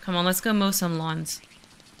lawns. Come on, let's go mow some lawns.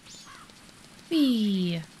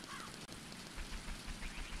 Whee!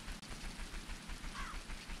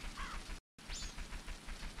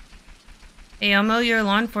 Hey, I'll mow your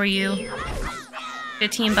lawn for you.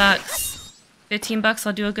 15 bucks. 15 bucks,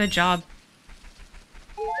 I'll do a good job.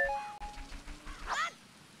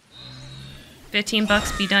 15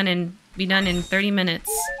 bucks, be done in 30 minutes.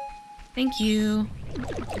 Thank you.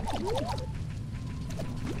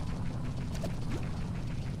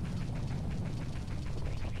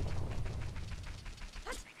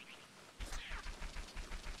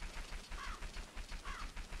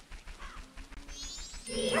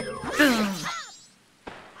 Boom.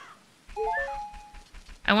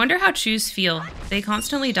 I wonder how chews feel. They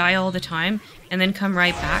constantly die all the time and then come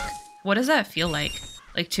right back. What does that feel like?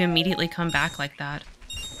 Like to immediately come back like that?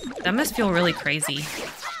 That must feel really crazy.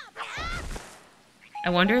 I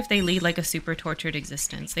wonder if they lead like a super tortured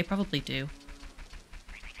existence. They probably do.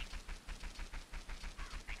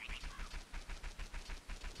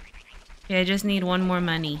 Okay, I just need one more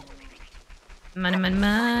money. Money, money,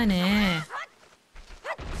 money.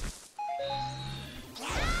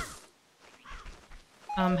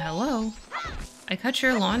 Hello? I cut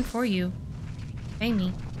your lawn for you. Pay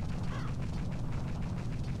me.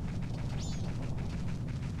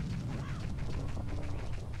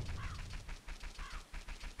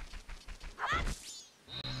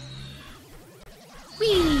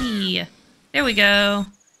 Whee! There we go.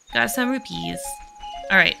 Got some rupees.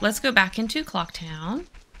 Alright, let's go back into Clocktown.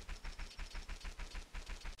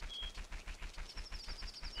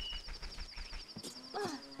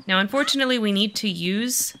 Now, unfortunately, we need to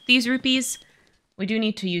use these rupees. We do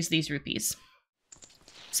need to use these rupees.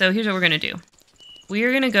 So here's what we're going to do. We are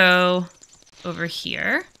going to go over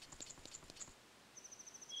here.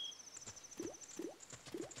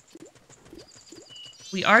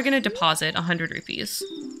 We are going to deposit 100 rupees.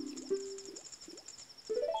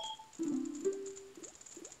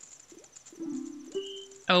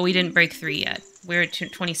 Oh, we didn't break 3 yet. We're at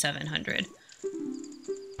 2,700.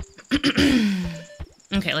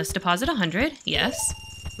 Okay, let's deposit 100. Yes,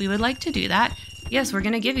 we would like to do that. Yes, we're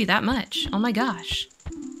going to give you that much. Oh my gosh.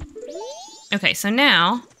 Okay, so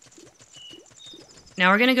now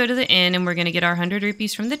we're going to go to the inn and we're going to get our 100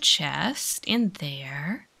 rupees from the chest in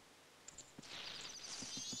there.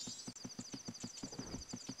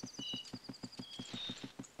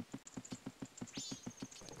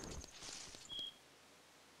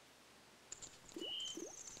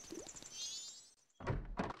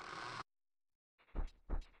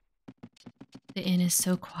 The inn is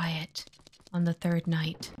so quiet on the 3rd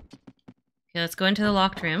night. Okay, let's go into the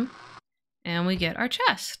locked room. And we get our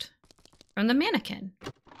chest from the mannequin.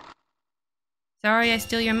 Sorry I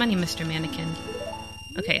steal your money, Mr. Mannequin.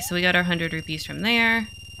 Okay, so we got our 100 rupees from there.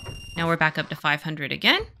 Now we're back up to 500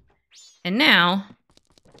 again. And now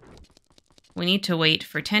we need to wait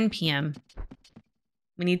for 10 p.m.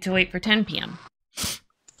 We need to wait for 10 p.m.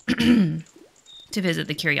 to visit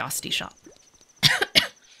the curiosity shop.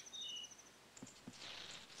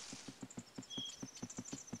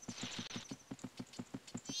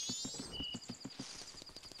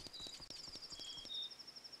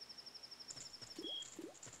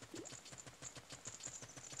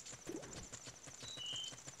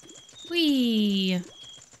 Whee!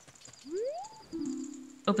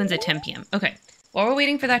 Opens at 10 p.m. Okay. While we're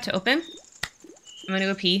waiting for that to open, I'm going to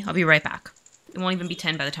go pee. I'll be right back. It won't even be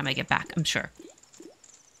 10 by the time I get back, I'm sure.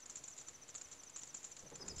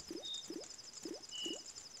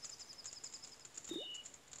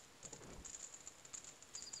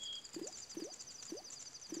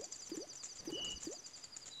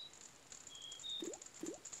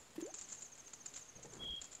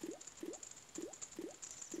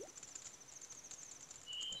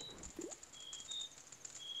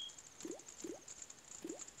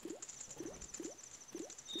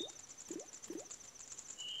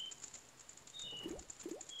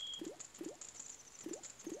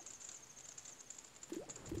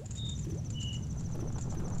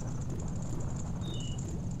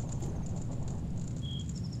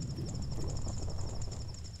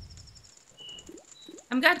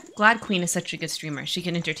 I'm glad Queen is such a good streamer. She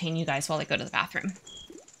can entertain you guys while I go to the bathroom.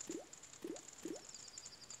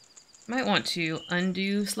 Might want to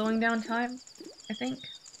undo slowing down time, I think.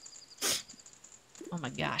 Oh my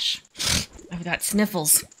gosh. I've got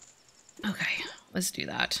sniffles. Okay, let's do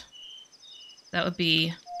that. That would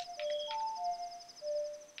be...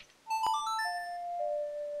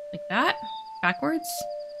 like that? Backwards?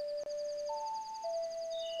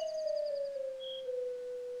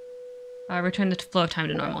 Return the flow of time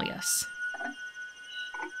to normal, yes.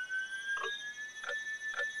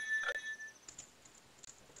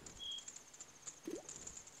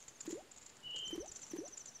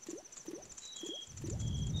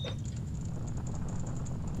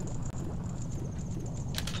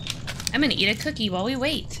 I'm gonna eat a cookie while we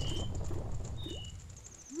wait.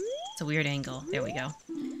 It's a weird angle. There we go.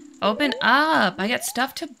 Open up! I got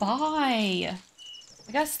stuff to buy!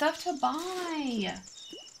 I got stuff to buy!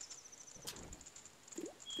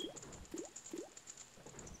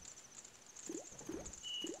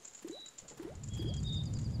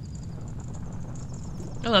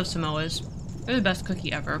 I love Samoas. They're the best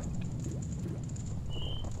cookie ever.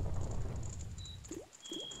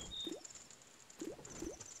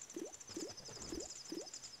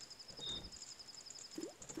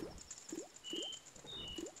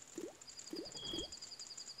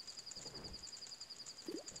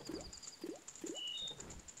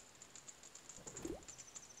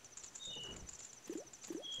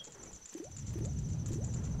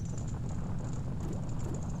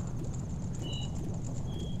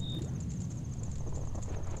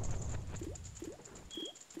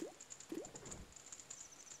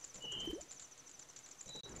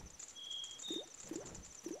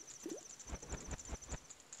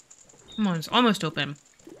 Come on, it's almost open.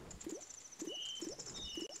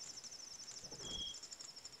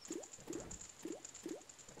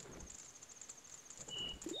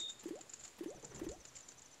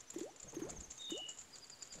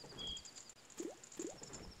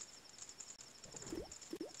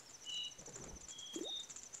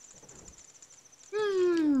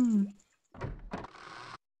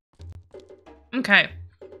 Okay,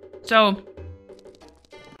 so...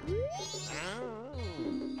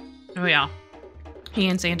 oh yeah.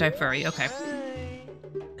 Hands anti-furry, okay.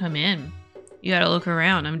 Come in. You gotta look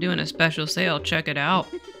around. I'm doing a special sale. Check it out.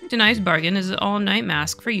 It's a nice bargain. It's an all-night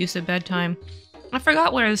mask for use at bedtime. I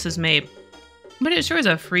forgot where this is made, but it sure is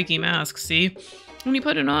a freaky mask, see? When you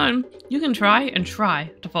put it on, you can try and try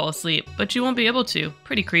to fall asleep, but you won't be able to.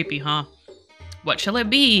 Pretty creepy, huh? What shall it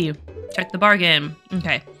be? Check the bargain.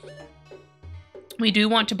 Okay. We do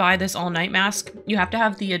want to buy this all-night mask. You have to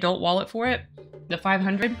have the adult wallet for it. The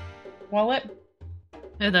 500 wallet.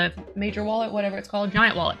 The major wallet, whatever it's called.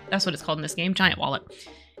 Giant wallet. That's what it's called in this game. Giant wallet.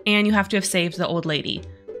 And you have to have saved the old lady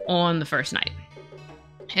on the first night.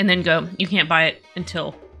 And then go. You can't buy it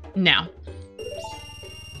until now.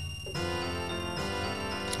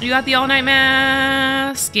 You got the all-night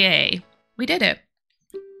mask. Yay. We did it.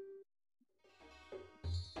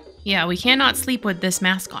 Yeah, we cannot sleep with this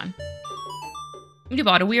mask on. You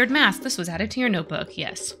bought a weird mask. This was added to your notebook.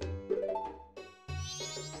 Yes.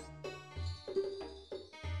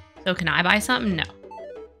 So can I buy something? No.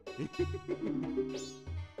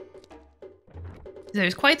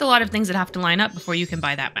 There's quite a lot of things that have to line up before you can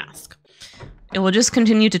buy that mask. It will just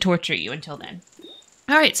continue to torture you until then.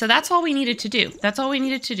 All right, so that's all we needed to do. That's all we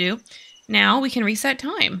needed to do. Now we can reset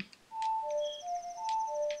time.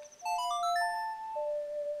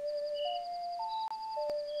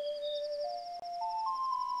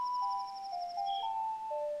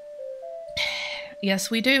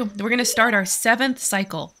 Yes, we do. We're going to start our 7th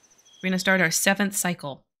cycle. We're going to start our 7th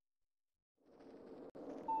cycle.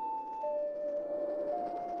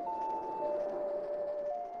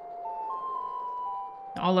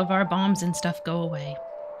 All of our bombs and stuff go away.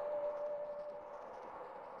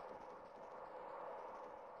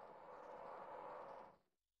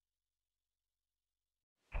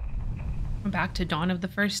 We're back to dawn of the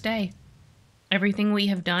first day. Everything we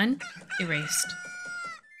have done, erased.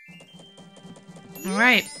 All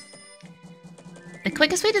right. The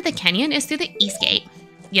quickest way to the canyon is through the east gate.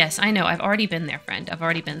 Yes, I know. I've already been there, friend. I've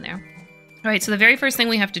already been there. All right, so the very first thing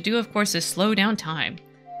we have to do, of course, is slow down time.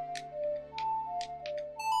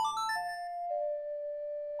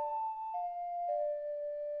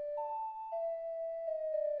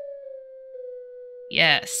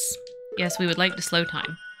 Yes. Yes, we would like to slow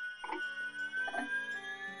time.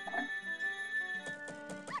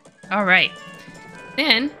 All right.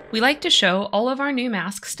 Then, we like to show all of our new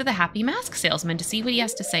masks to the happy mask salesman to see what he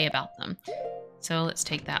has to say about them. So let's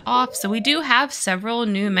take that off. So we do have several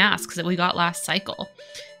new masks that we got last cycle.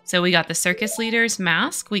 So we got the circus leader's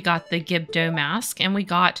mask, we got the Gibdo mask, and we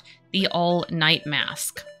got the all-night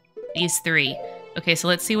mask. These 3. Okay, so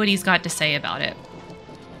let's see what he's got to say about it.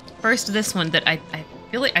 First, this one that I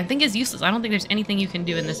think is useless. I don't think there's anything you can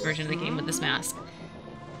do in this version of the game with this mask.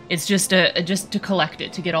 It's just to collect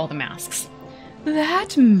it, to get all the masks.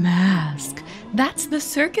 That mask. That's the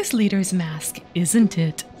circus leader's mask, isn't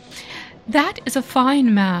it? That is a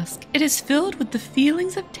fine mask. It is filled with the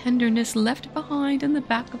feelings of tenderness left behind in the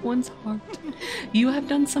back of one's heart. You have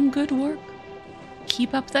done some good work.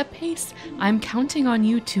 Keep up that pace. I'm counting on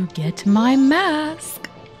you to get my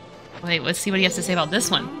mask. Wait, let's see what he has to say about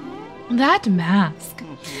this one. That mask.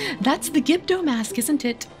 That's the Gibdo mask, isn't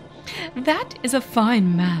it? That is a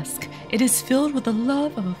fine mask. It is filled with the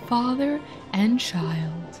love of a father and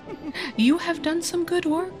child. You have done some good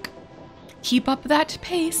work. Keep up that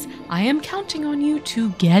pace. I am counting on you to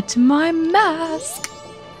get my mask.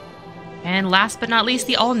 And last but not least,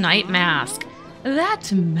 the all-night mask.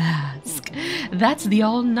 That mask. That's the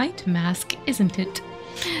all-night mask, isn't it?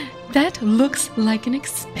 That looks like an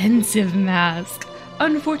expensive mask.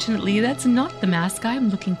 Unfortunately, that's not the mask I'm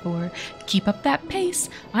looking for. Keep up that pace.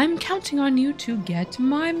 I'm counting on you to get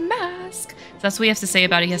my mask. So that's what he has to say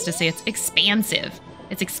about it. He has to say it's expansive.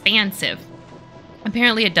 It's expansive.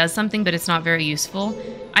 Apparently it does something, but it's not very useful.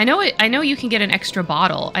 I know you can get an extra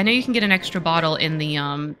bottle. I know you can get an extra bottle in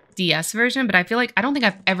the DS version, but I don't think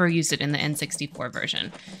I've ever used it in the N64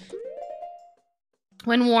 version.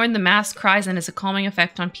 When worn, the mask cries and has a calming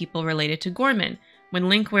effect on people related to Gorman. When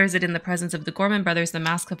Link wears it in the presence of the Gorman brothers, the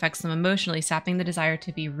mask affects them emotionally, sapping the desire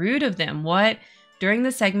to be rude of them. What? During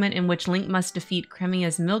the segment in which Link must defeat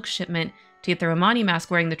Cremia's milk shipment to get the Romani mask,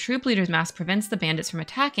 wearing the troop leader's mask prevents the bandits from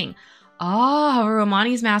attacking. Ah,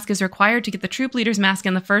 Romani's mask is required to get the troop leader's mask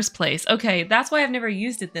in the first place. Okay, that's why I've never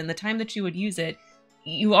used it then. The time that you would use it,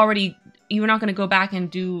 you were not going to go back and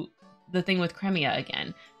do the thing with Cremia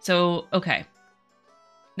again. So, okay.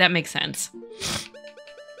 That makes sense.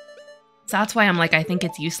 So that's why I'm like, I think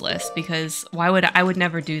it's useless, because I would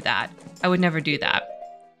never do that. I would never do that.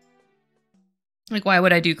 Like, why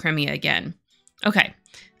would I do Cremia again? Okay.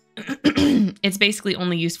 It's basically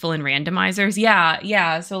only useful in randomizers.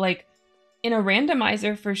 Yeah. So like in a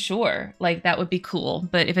randomizer for sure, like that would be cool.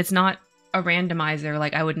 But if it's not a randomizer,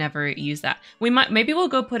 like I would never use that. Maybe we'll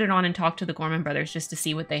go put it on and talk to the Gorman brothers just to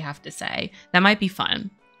see what they have to say. That might be fun.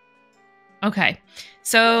 Okay.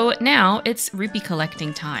 So now it's rupee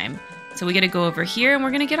collecting time. So we get to go over here and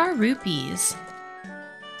we're going to get our rupees.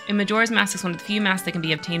 In Majora's Mask is one of the few masks that can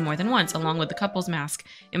be obtained more than once, along with the couple's mask.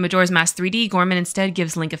 In Majora's Mask 3D, Gorman instead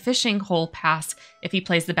gives Link a fishing hole pass if he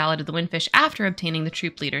plays the Ballad of the Windfish after obtaining the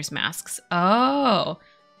troop leader's masks. Oh.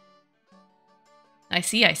 I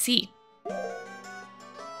see.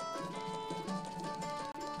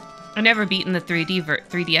 I've never beaten the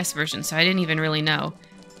 3DS version, so I didn't even really know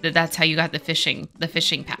that that's how you got the fishing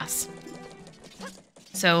pass.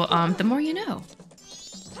 So, the more you know.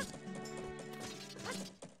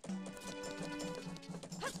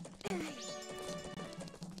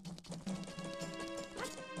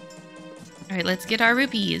 All right, let's get our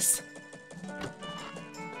rupees.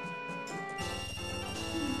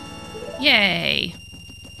 Yay.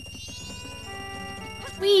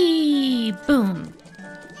 Whee! Boom.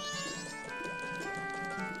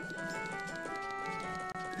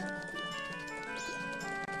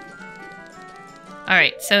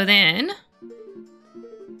 Alright, so then...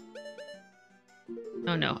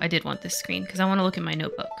 Oh no, I did want this screen because I want to look at my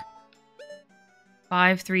notebook.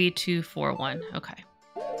 5, 3, 2, 4, 1. Okay.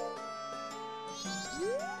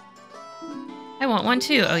 I want one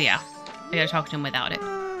too. Oh yeah. I gotta talk to him without it.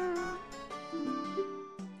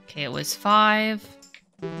 Okay, it was 5.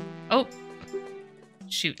 Oh!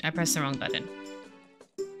 Shoot, I pressed the wrong button.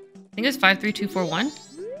 I think it was 5, 3, 2, 4, 1.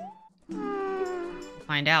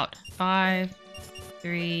 Find out. 5,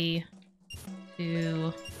 3,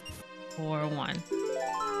 2, 4, 1.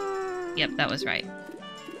 Yep, that was right.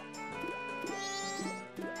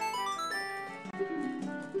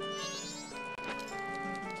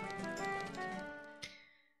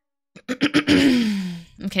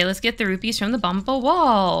 Okay, let's get the rupees from the bottom of the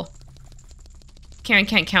wall. Karen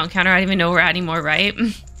can't count counter. I don't even know we're adding more, right?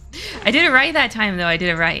 I did it right that time, though. I did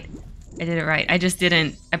it right. I did it right. I just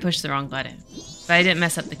didn't... I pushed the wrong button. But I didn't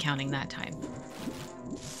mess up the counting that time.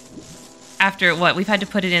 After what? We've had to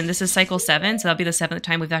put it in. This is cycle 7, so that'll be the 7th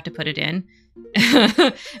time we've had to put it in.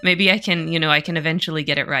 Maybe I can, you know, I can eventually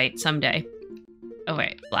get it right someday. Oh,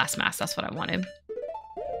 wait. Blast mask. That's what I wanted.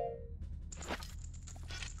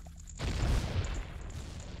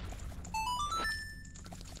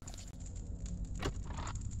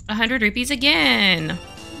 $100 again.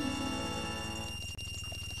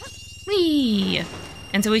 Whee!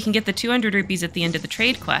 And so we can get the 200 rupees at the end of the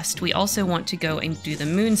trade quest. We also want to go and do the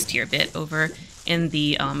moon's tier bit over in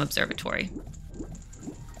the observatory.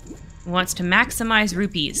 Wants to maximize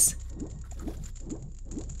rupees.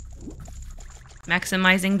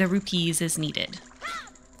 Maximizing the rupees is needed.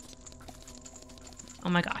 Oh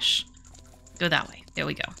my gosh. Go that way. There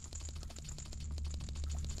we go.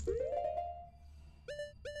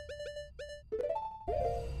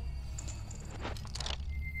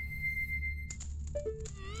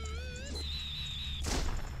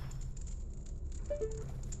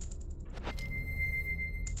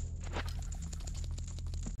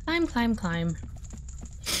 Climb, climb, climb.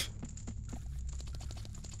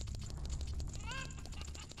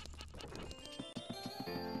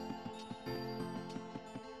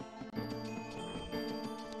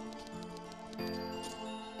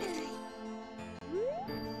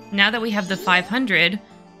 Now that we have the 500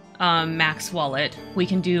 max wallet, we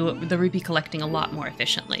can do the rupee collecting a lot more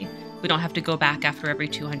efficiently. We don't have to go back after every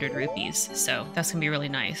 200 rupees, so that's gonna be really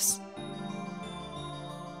nice.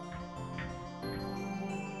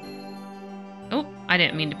 Oh, I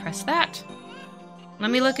didn't mean to press that. Let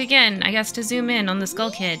me look again. I guess to zoom in on the Skull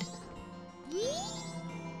Kid.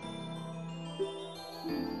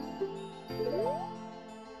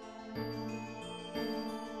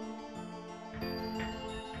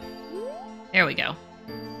 There we go.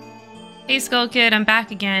 Hey, Skull Kid, I'm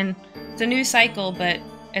back again. It's a new cycle, but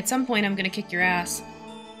at some point I'm gonna kick your ass.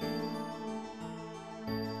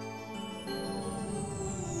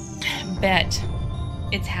 Bet.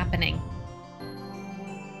 It's happening.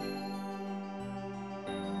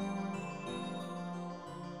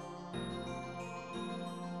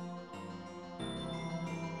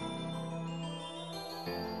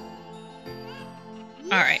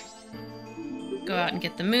 Alright. Go out and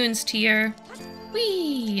get the moon's tier.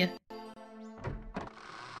 Whee!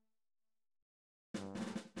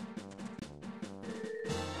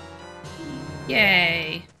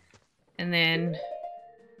 Yay! And then,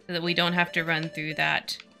 so that we don't have to run through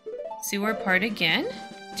that sewer part again,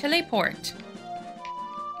 teleport.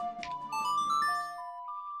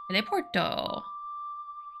 Teleporto.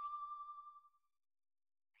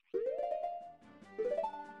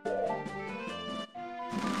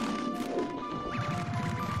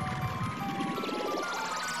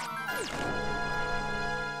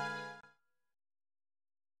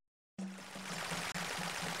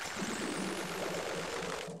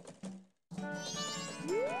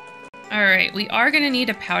 Alright, we are going to need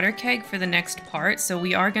a powder keg for the next part, so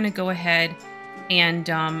we are going to go ahead and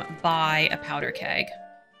buy a powder keg.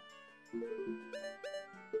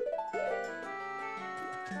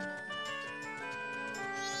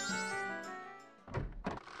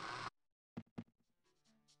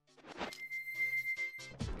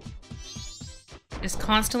 Just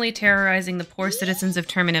constantly terrorizing the poor citizens of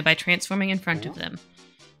Termina by transforming in front of them.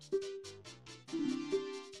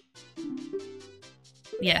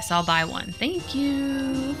 Yes, I'll buy one. Thank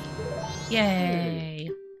you.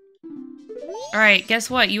 Yay. Alright,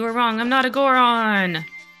 guess what? You were wrong. I'm not a Goron.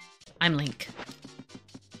 I'm Link.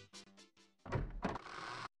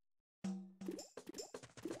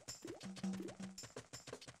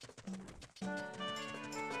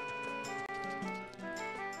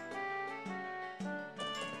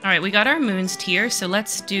 Alright, we got our moons tier, so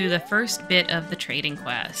let's do the first bit of the trading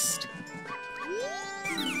quest.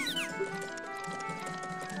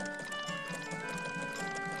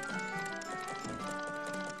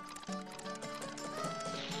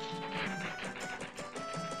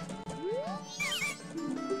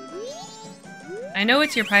 I know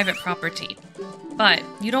it's your private property, but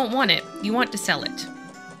you don't want it. You want to sell it.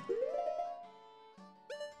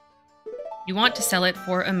 You want to sell it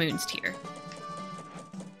for a moon's tear.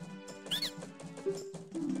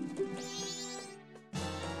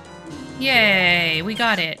 Yay, we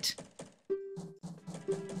got it.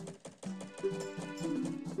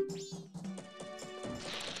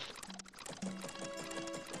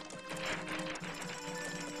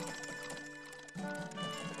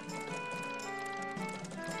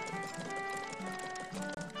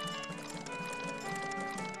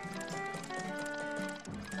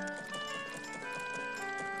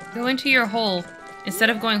 Go into your hole instead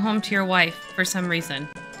of going home to your wife for some reason.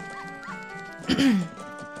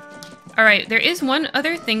 Alright, there is one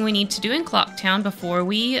other thing we need to do in Clocktown before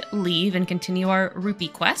we leave and continue our rupee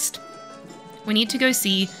quest. We need to go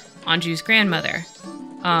see Anju's grandmother.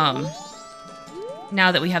 Now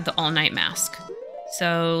that we have the all-night mask.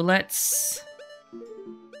 So let's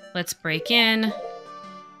break in.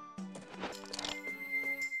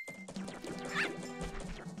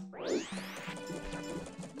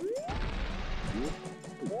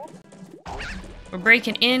 We're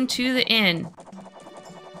breaking into the inn.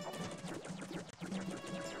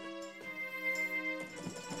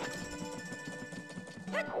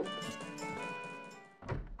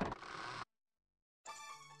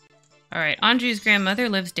 Alright, Anju's grandmother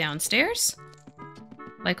lives downstairs.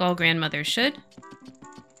 Like all grandmothers should.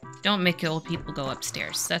 Don't make old people go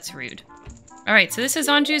upstairs. That's rude. Alright, so this is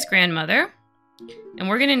Anju's grandmother. And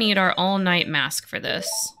we're gonna need our all-night mask for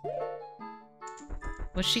this.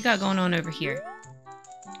 What's she got going on over here?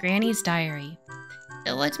 Granny's diary.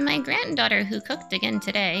 It was my granddaughter who cooked again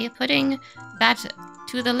today. Putting that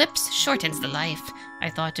to the lips shortens the life. I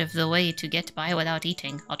thought of the way to get by without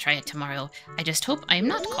eating. I'll try it tomorrow. I just hope I'm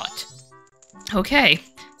not caught. Okay,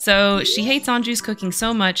 so she hates Anju's cooking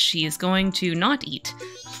so much she is going to not eat.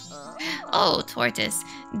 Oh, Tortoise,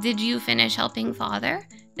 did you finish helping Father?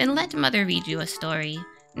 Then let Mother read you a story.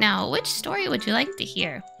 Now, which story would you like to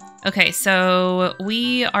hear? Okay, so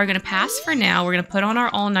we are going to pass for now. We're going to put on our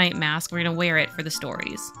all-night mask. We're going to wear it for the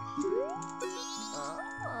stories.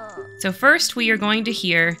 So first, we are going to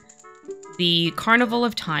hear the Carnival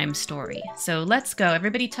of Time story. So let's go.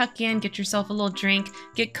 Everybody tuck in, get yourself a little drink,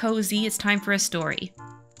 get cozy. It's time for a story.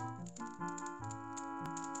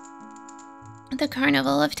 The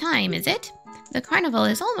Carnival of Time, is it? The carnival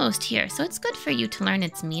is almost here, so it's good for you to learn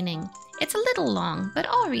its meaning. It's a little long, but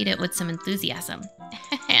I'll read it with some enthusiasm.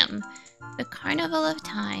 Ahem. The Carnival of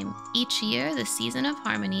Time. Each year, the season of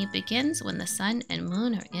harmony begins when the sun and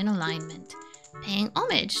moon are in alignment, paying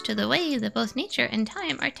homage to the way that both nature and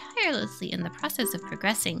time are tirelessly in the process of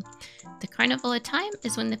progressing. The Carnival of Time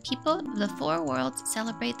is when the people of the four worlds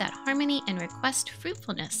celebrate that harmony and request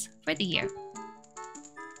fruitfulness for the year.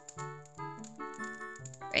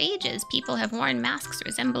 For ages, people have worn masks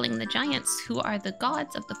resembling the giants who are the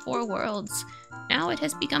gods of the four worlds. Now it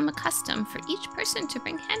has become a custom for each person to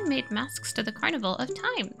bring handmade masks to the Carnival of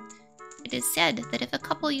Time. It is said that if a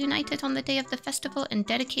couple united on the day of the festival and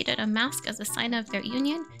dedicated a mask as a sign of their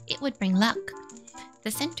union, it would bring luck.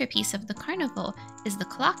 The centerpiece of the carnival is the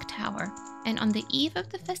clock tower, and on the eve of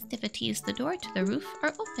the festivities, the door to the roof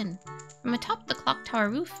are open. From atop the clock tower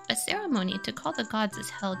roof, a ceremony to call the gods is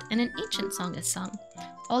held, and an ancient song is sung.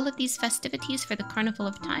 All of these festivities for the Carnival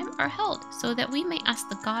of Time are held so that we may ask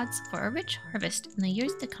the gods for a rich harvest in the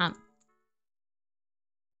years to come.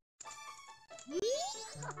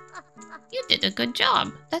 You did a good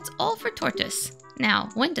job. That's all for Tortoise. Now,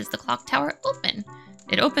 when does the clock tower open?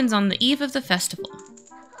 It opens on the eve of the festival.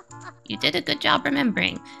 You did a good job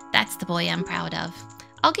remembering. That's the boy I'm proud of.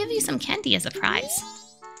 I'll give you some candy as a prize.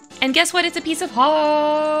 And guess what? It's a piece of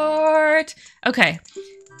heart! Okay.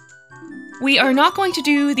 We are not going to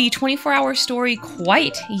do the 24-hour story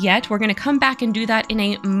quite yet. We're going to come back and do that in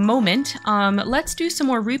a moment. Let's do some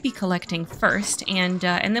more rupee collecting first, and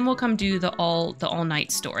then we'll come do the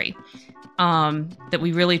all-night story that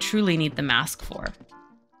we really truly need the mask for.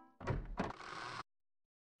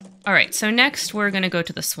 All right, so next we're going to go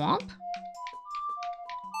to the swamp.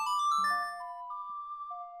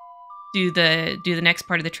 Do the next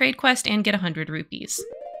part of the trade quest and get 100 rupees.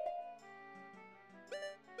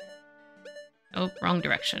 Oh, wrong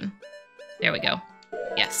direction. There we go.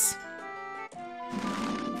 Yes.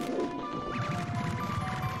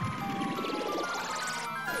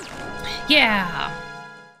 Yeah!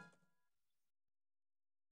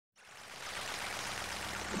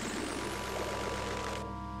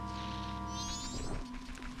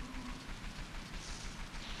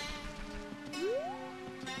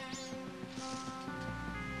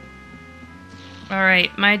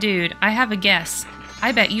 Alright, my dude, I have a guess.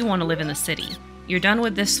 I bet you want to live in the city. You're done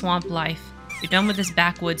with this swamp life. You're done with this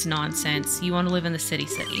backwoods nonsense. You want to live in the city.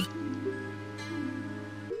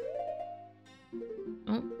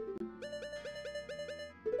 Oh.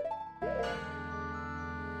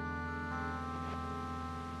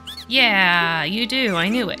 Yeah, you do. I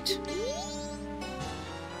knew it.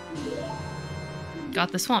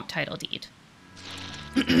 Got the swamp title deed.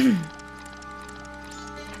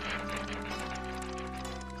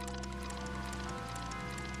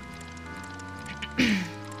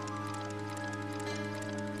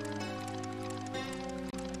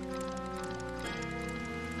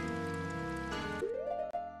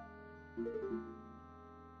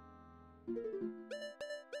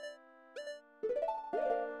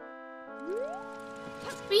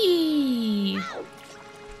 Whee!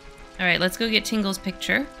 Alright, let's go get Tingle's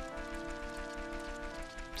picture.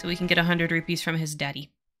 So we can get 100 rupees from his daddy.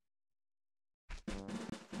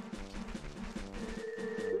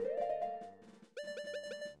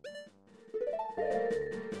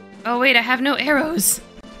 Oh wait, I have no arrows!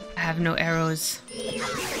 I have no arrows.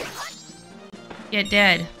 Get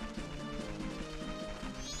dead.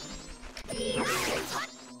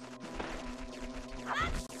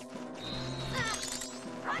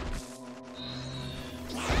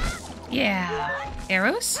 Yeah.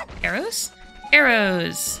 Arrows? Arrows?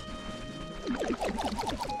 Arrows!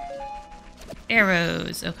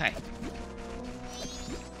 Arrows, okay.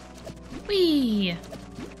 Whee!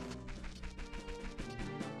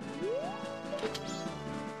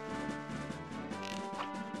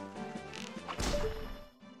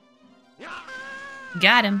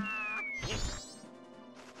 Got him.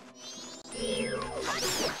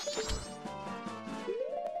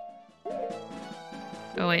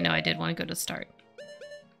 Oh wait, no, I did want to go to start.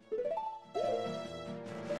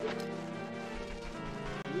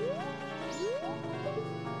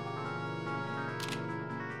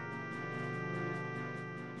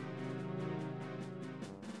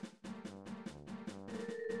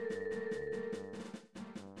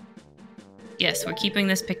 Yes, we're keeping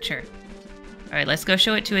this picture. Alright, let's go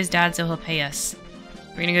show it to his dad so he'll pay us.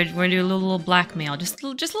 We're gonna do a little blackmail. Just a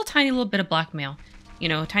little tiny little bit of blackmail. You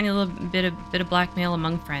know, a tiny little bit of blackmail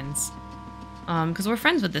among friends. Because we're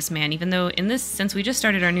friends with this man, even though since we just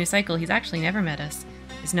started our new cycle, he's actually never met us.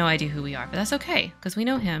 He has no idea who we are, but that's okay, because we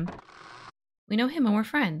know him. We know him and we're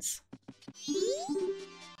friends.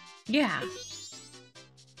 Yeah.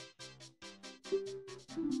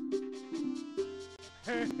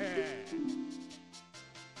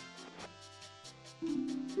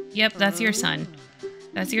 Yep, that's your son.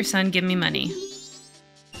 That's your son. Give me money.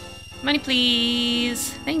 Money, please.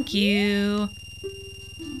 Thank you.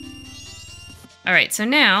 Alright, so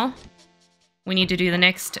now we need to do the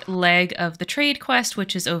next leg of the trade quest,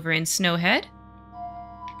 which is over in Snowhead.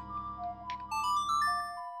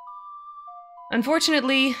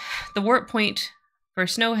 Unfortunately, the warp point for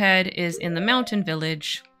Snowhead is in the mountain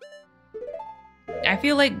village. I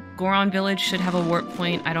feel like Goron Village should have a warp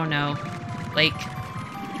point. I don't know. Like,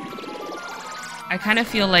 I kind of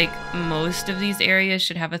feel like most of these areas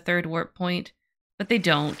should have a third warp point, but they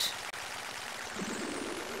don't.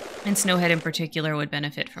 And Snowhead in particular would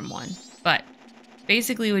benefit from one. But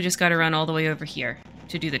basically we just gotta run all the way over here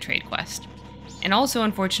to do the trade quest. And also,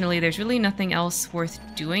 unfortunately, there's really nothing else worth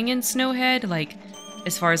doing in Snowhead, like,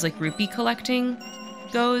 as far as, like, rupee collecting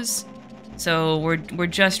goes. So we're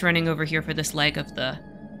just running over here for this leg of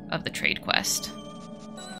the trade quest.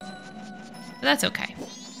 But that's okay,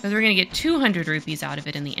 because we're gonna get 200 rupees out of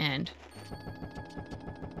it in the end.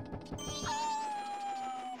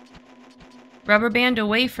 Rubber band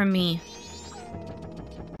away from me.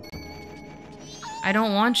 I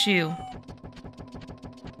don't want you.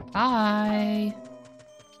 Bye.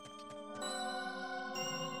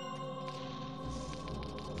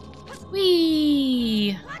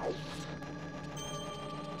 Whee!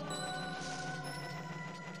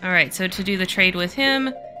 Alright, so to do the trade with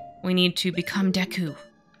him, we need to become Deku.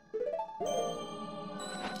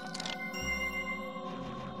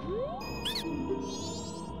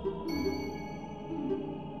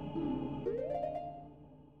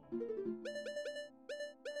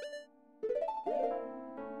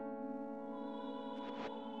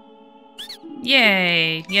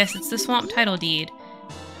 Yay! Yes, it's the swamp title deed.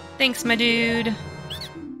 Thanks, my dude.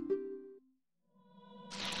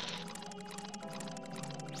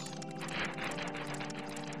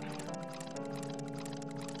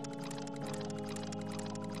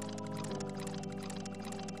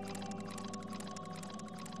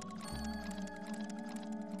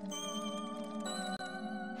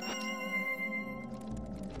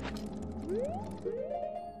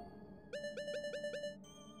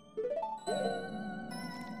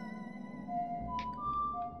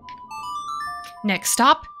 Next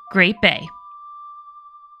stop, Great Bay.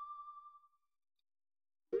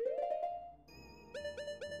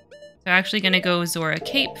 So we're actually going to go Zora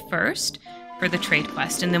Cape first for the trade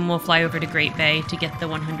quest, and then we'll fly over to Great Bay to get the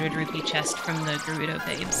 100 rupee chest from the Gerudo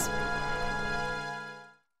babes.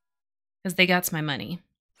 Because they got my money.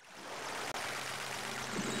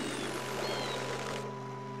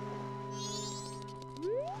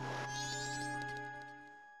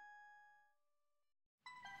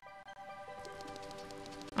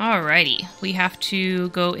 Alrighty, we have to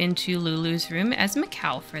go into Lulu's room as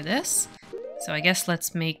Macau for this. So I guess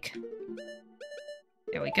let's make...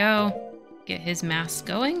 There we go. Get his mask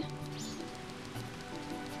going.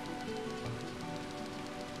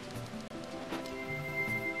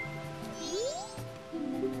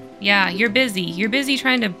 Yeah, you're busy. You're busy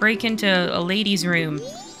trying to break into a lady's room.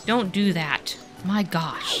 Don't do that. My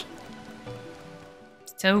gosh.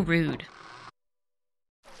 So rude.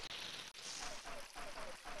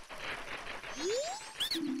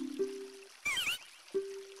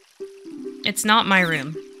 It's not my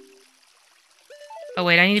room. Oh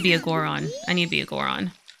wait, I need to be a Goron. I need to be a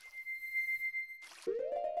Goron.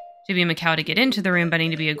 To be a Macau to get into the room, but I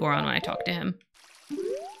need to be a Goron when I talk to him.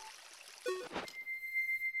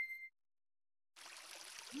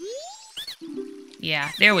 Yeah,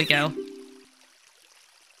 there we go.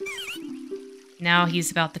 Now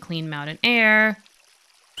he's about the clean mountain air.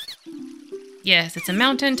 Yes, it's a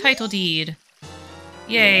mountain title deed.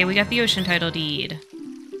 Yay, we got the ocean title deed.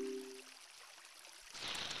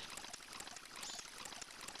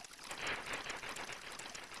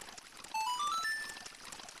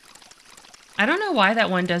 I don't know why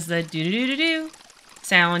that one does the do-do-do-do-do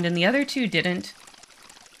sound and the other two didn't.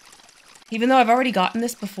 Even though I've already gotten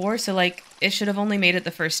this before, so like, it should have only made it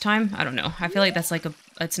the first time. I don't know. I feel like that's like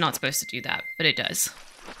it's not supposed to do that, but it does.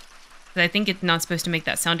 But I think it's not supposed to make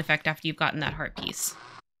that sound effect after you've gotten that heart piece.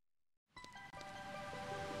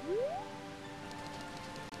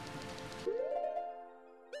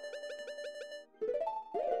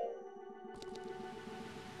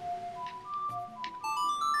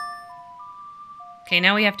 Okay,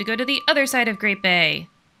 now we have to go to the other side of Great Bay.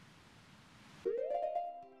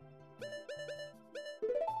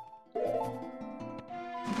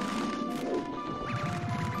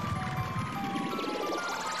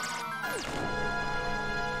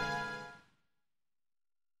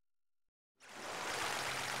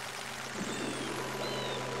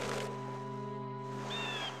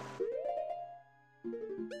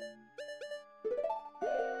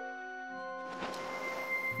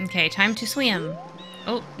 Okay, time to swim.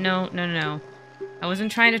 Oh, no, no, no, no. I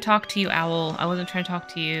wasn't trying to talk to you, Owl. I wasn't trying to talk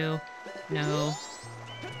to you. No.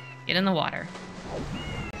 Get in the water.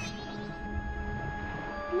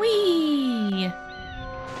 Whee!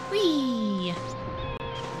 Whee!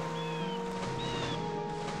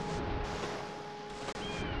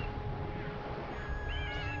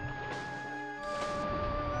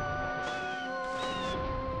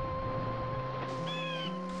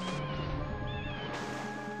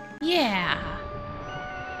 Yeah!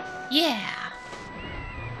 Yeah!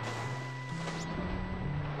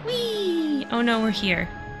 Whee! Oh no, we're here.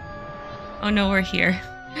 Oh no, we're here.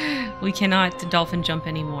 We cannot dolphin jump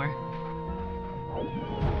anymore.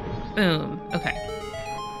 Boom. Okay.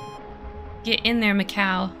 Get in there,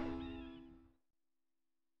 Macau.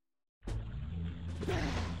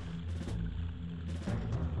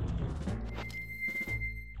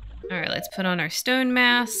 Alright, let's put on our stone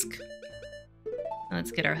mask.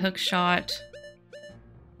 Let's get our hook shot.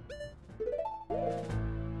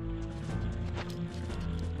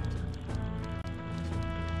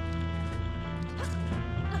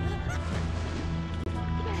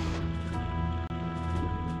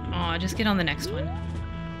 Aw, just get on the next one.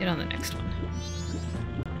 Get on the next one.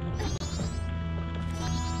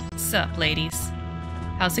 What's up, ladies?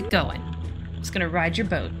 How's it going? Just gonna ride your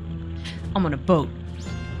boat. I'm on a boat.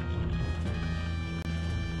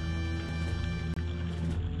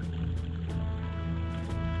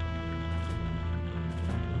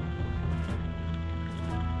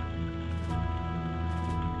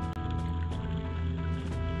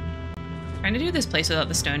 Trying to do this place without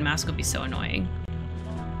the stone mask would be so annoying.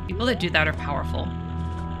 People that do that are powerful.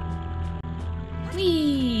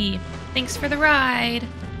 Whee! Thanks for the ride!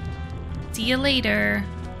 See you later!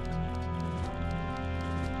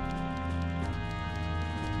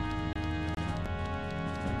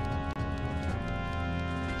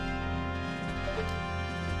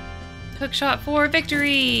 Hookshot for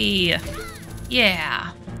victory!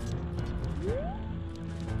 Yeah!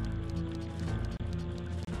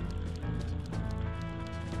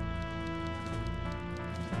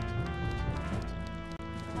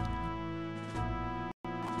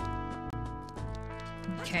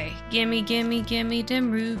 Okay, gimme, gimme, gimme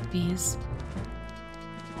them rupees.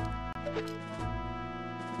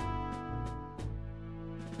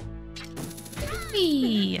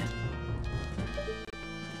 Whee!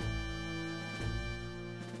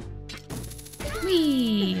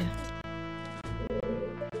 Whee!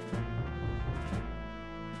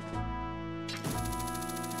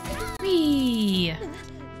 Whee!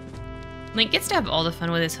 Link gets to have all the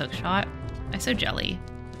fun with his hookshot. I'm so jelly.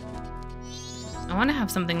 I want to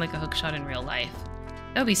have something like a hookshot in real life.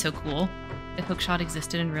 That would be so cool if hookshot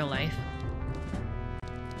existed in real life.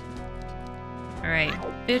 Alright,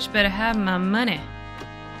 bitch better have my money.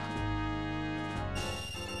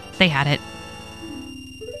 They had it.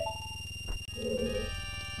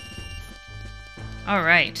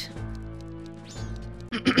 Alright.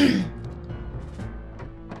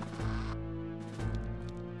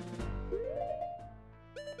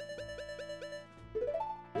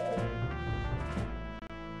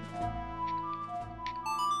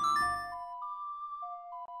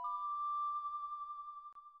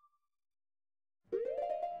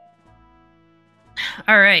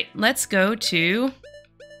 Alright, let's go to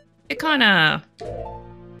Ikana.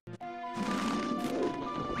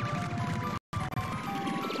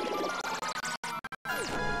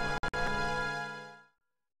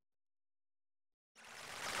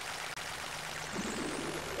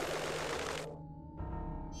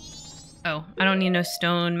 Oh, I don't need no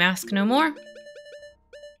stone mask no more.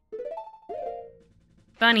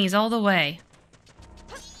 Bunnies all the way.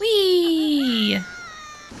 Whee!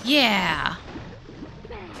 Yeah!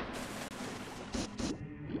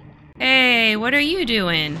 Hey, what are you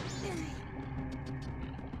doing?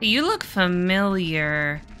 You look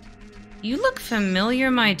familiar. You look familiar,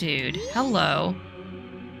 my dude. Hello.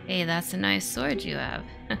 Hey, that's a nice sword you have.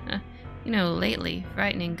 You know, lately,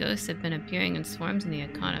 frightening ghosts have been appearing in swarms in the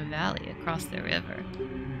Ikana Valley across the river.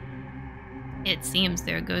 It seems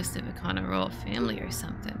they're ghosts of Ikana royal family or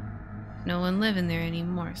something. No one living there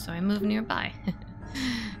anymore, so I moved nearby.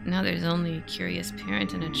 Now there's only a curious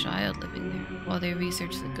parent and a child living there while they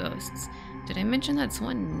research the ghosts. Did I mention that's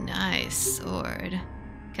one nice sword?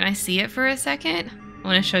 Can I see it for a second? I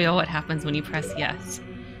want to show y'all what happens when you press yes.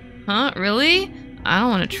 Huh? Really? I don't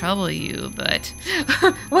want to trouble you, but...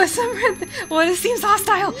 What seems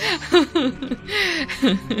hostile?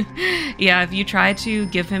 Yeah, if you try to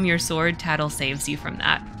give him your sword, Tattle saves you from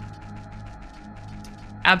that.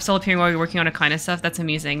 Absol appearing while you're working on Akana stuff, that's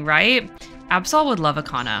amusing, right? Absol would love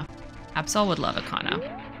Akana. Absol would love Akana.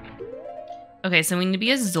 Okay, so we need to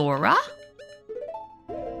be a Zora.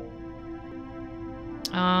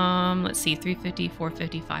 Let's see, 350,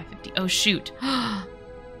 450, 550. Oh, shoot.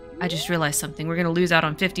 I just realized something. We're going to lose out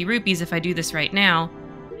on 50 rupees if I do this right now.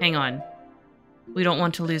 Hang on. We don't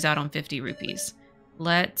want to lose out on 50 rupees.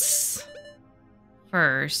 Let's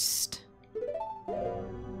first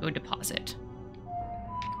go deposit.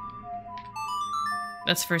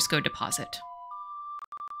 Let's first go deposit.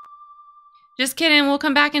 Just kidding. We'll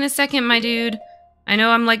come back in a second, my dude. I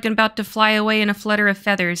know I'm like about to fly away in a flutter of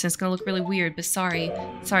feathers. And it's going to look really weird, but sorry.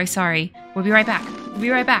 Sorry. We'll be right back. We'll be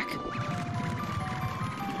right back.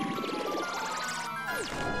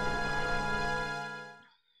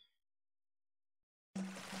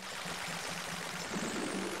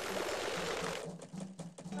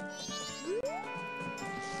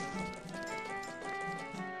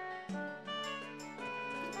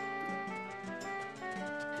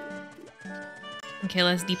 Okay,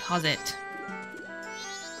 let's deposit.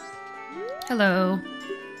 Hello.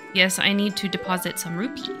 Yes, I need to deposit some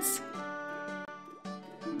rupees.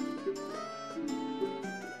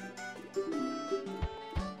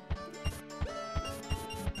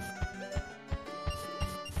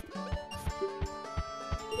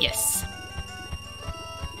 Yes.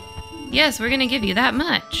 Yes, we're gonna give you that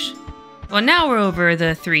much. Well, now we're over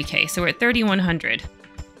the 3K, so we're at 3,100.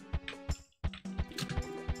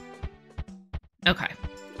 Okay.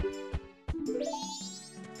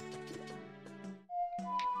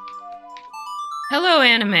 Hello,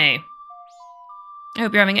 anime. I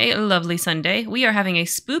hope you're having a lovely Sunday. We are having a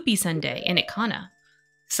spoopy Sunday in Ikana.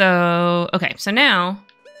 So, okay, so now,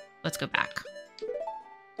 let's go back.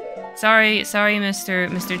 Sorry, Mr.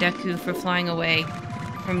 Deku, for flying away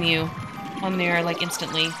from you on there, like,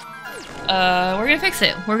 instantly. We're gonna fix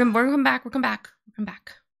it. We're gonna come back. We'll come back.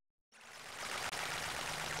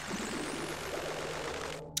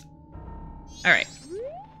 All right.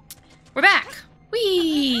 We're back.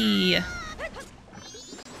 Whee!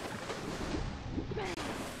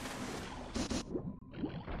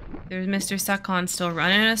 There's Mr. Sakon still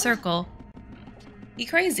running in a circle. He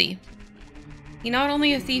crazy. He not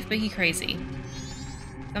only a thief, but he crazy.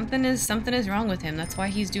 Something is wrong with him. That's why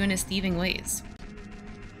he's doing his thieving ways.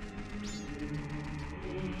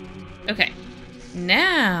 Okay.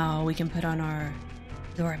 Now we can put on our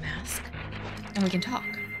Zora mask. And we can talk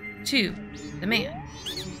to the man.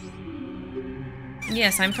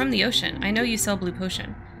 Yes, I'm from the ocean. I know you sell blue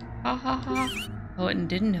potion. Ha ha ha. Oh, and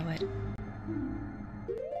didn't know it.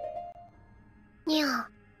 Yeah.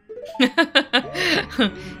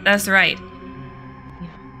 That's right.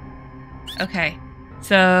 Okay.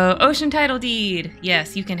 So, ocean title deed.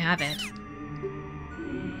 Yes, you can have it.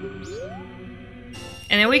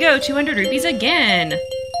 And there we go, 200 rupees again.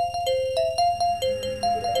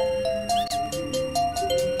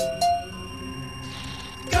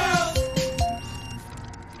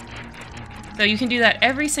 So you can do that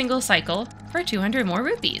every single cycle for 200 more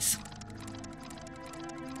rupees.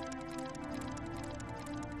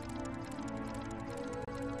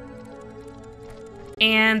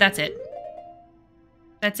 And that's it.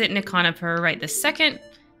 That's it, Nikana, for right this second,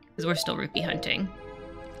 because we're still rupee hunting.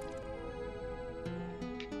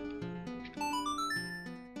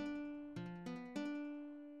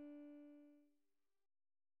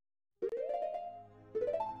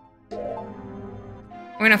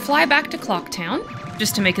 We're gonna fly back to Clocktown,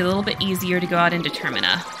 just to make it a little bit easier to go out into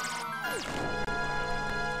Termina.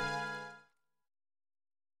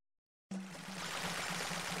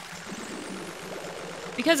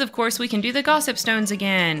 Because, of course, we can do the Gossip Stones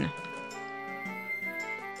again.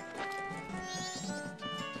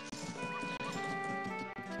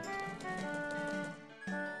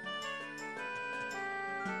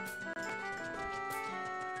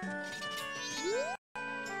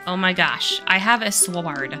 Oh my gosh, I have a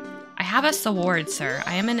sword. I have a sword, sir.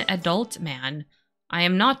 I am an adult man. I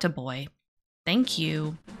am not a boy. Thank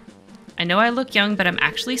you. I know I look young, but I'm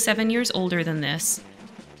actually 7 years older than this.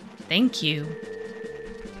 Thank you.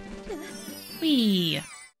 Whee!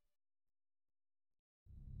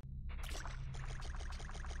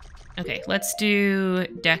 Okay, let's do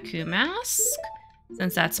Deku Mask,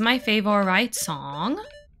 since that's my favorite song.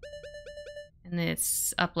 And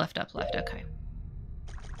it's up, left, okay.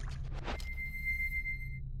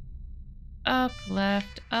 Up,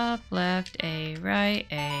 left, A, right,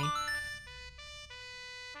 A.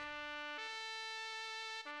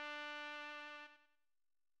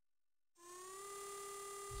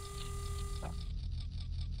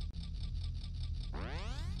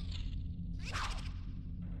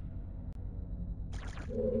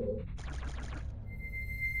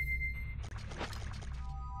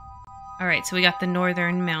 Alright, so we got the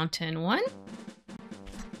Northern Mountain one.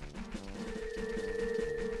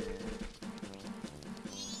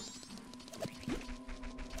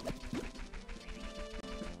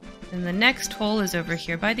 And the next hole is over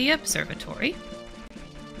here by the observatory.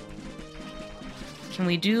 Can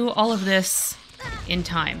we do all of this in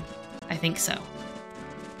time? I think so.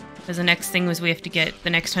 Because the next thing was we have to get,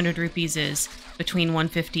 the next 100 rupees is between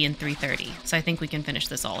 150 and 330. So I think we can finish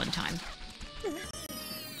this all in time.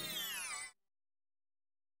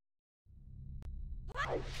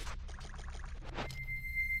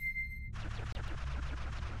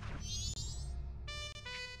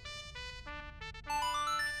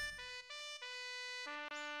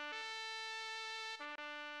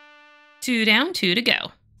 Two down, two to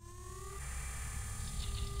go.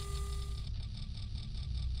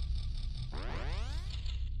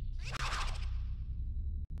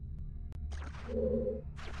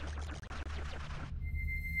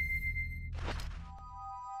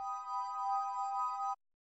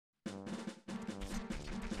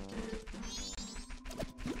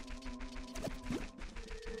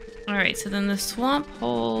 Alright, so then the swamp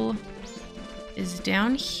hole is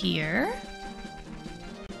down here.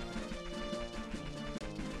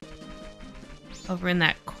 Over in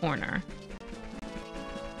that corner.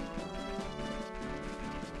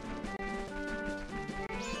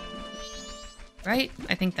 Right?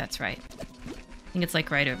 I think that's right. I think it's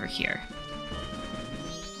like right over here.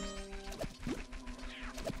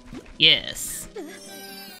 Yes.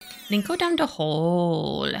 Then go down the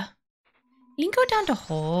hole. Then go down the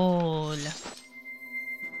hole.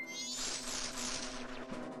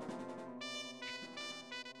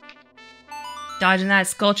 Dodging that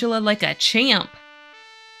Skulltula like a champ.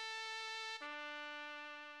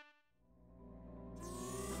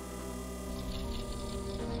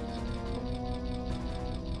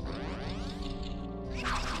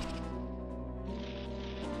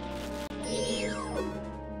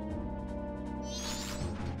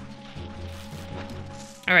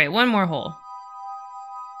 All right, one more hole.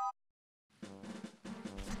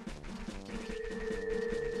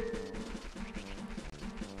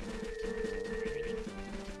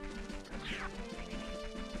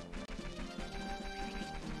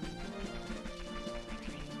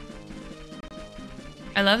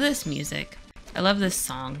 I love this music. I love this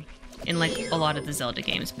song in like a lot of the Zelda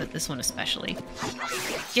games, but this one especially.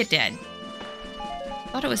 Get dead.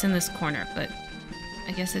 Thought it was in this corner, but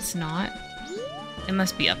I guess it's not. It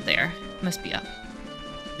must be up there. It must be up.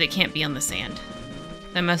 It can't be on the sand.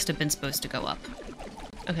 That must have been supposed to go up.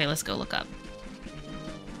 Okay, let's go look up.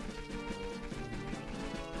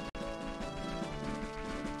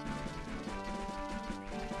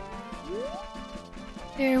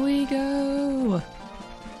 There we go.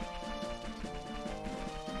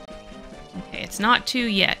 Okay, it's not 2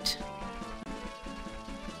 yet.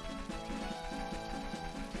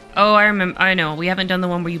 Oh, I remember. I know. We haven't done the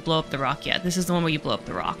one where you blow up the rock yet. This is the one where you blow up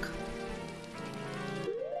the rock.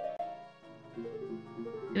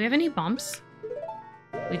 Do we have any bumps?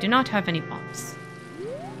 We do not have any bumps.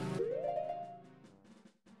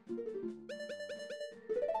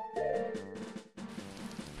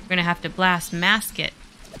 We're gonna have to blast mask it.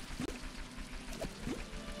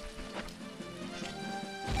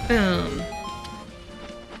 Boom.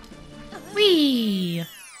 Whee!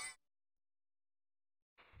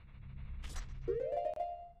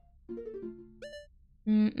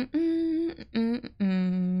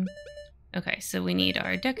 Okay, so we need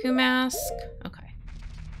our Deku mask. Okay.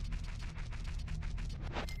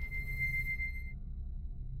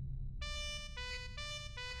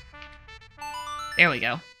 There we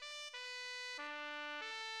go.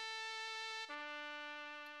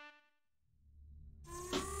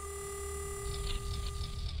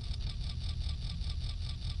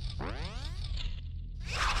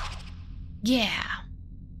 Yeah.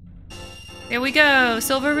 There we go.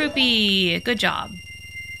 Silver rupee. Good job.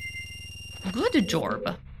 Good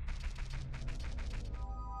job.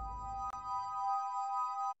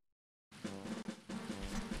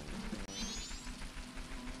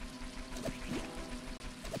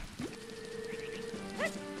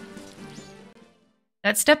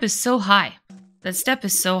 That step is so high. That step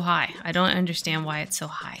is so high. I don't understand why it's so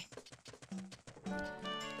high.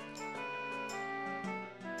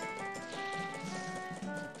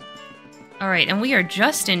 Alright, and we are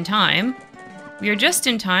just in time. We are just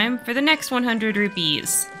in time for the next 100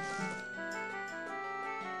 rupees.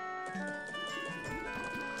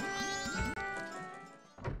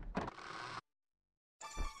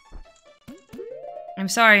 I'm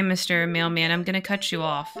sorry, Mr. Mailman. I'm gonna cut you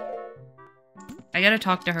off. I gotta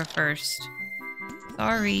talk to her first.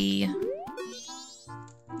 Sorry.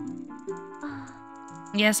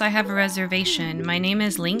 Yes, I have a reservation. My name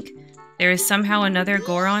is Link. There is somehow another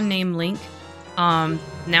Goron named Link.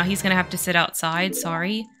 Now he's gonna have to sit outside.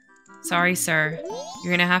 Sorry. Sorry, sir.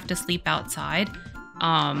 You're gonna have to sleep outside.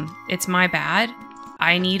 It's my bad.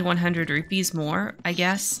 I need 100 rupees more, I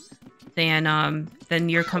guess, than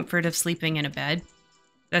your comfort of sleeping in a bed.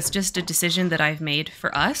 That's just a decision that I've made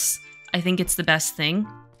for us. I think it's the best thing,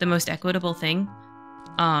 the most equitable thing.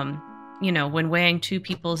 You know, when weighing two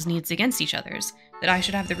people's needs against each other's, that I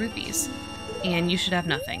should have the rupees, and you should have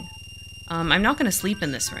nothing. I'm not gonna sleep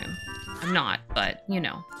in this room. I'm not, but, you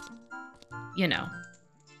know. You know.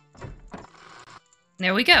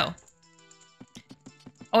 There we go.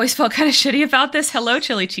 Always felt kind of shitty about this. Hello,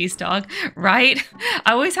 Chili Cheese Dog. Right?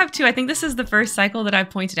 I always have to. I think this is the first cycle that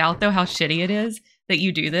I've pointed out, though, how shitty it is that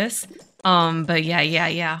you do this. But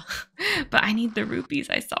yeah. But I need the rupees.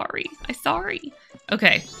 I'm sorry.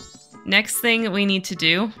 Okay. Next thing we need to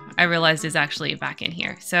do, I realized, is actually back in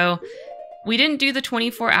here. So we didn't do the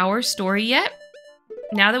 24-hour story yet.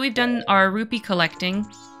 Now that we've done our rupee collecting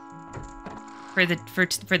for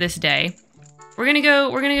this day, we're gonna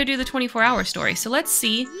go do the 24-hour story. So let's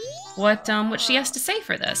see what she has to say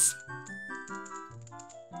for this.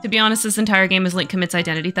 To be honest, this entire game is Link commits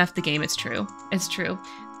identity theft. The game, it's true. It's true.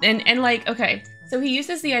 And like, okay, so he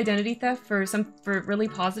uses the identity theft for really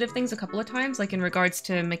positive things a couple of times, like in regards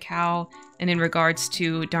to Macau and in regards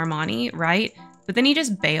to Darmani, right? But then he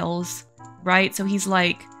just bails, right? So he's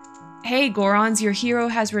like, hey, Gorons, your hero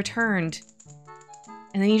has returned.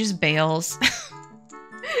 And then he just bails.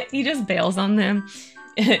 He just bails on them.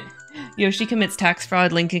 Yoshi commits tax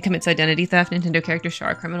fraud, Link commits identity theft, Nintendo characters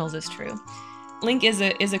are criminals, is true. Link is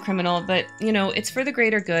a criminal, but, you know, it's for the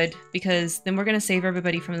greater good, because then we're going to save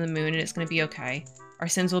everybody from the moon, and it's going to be okay. Our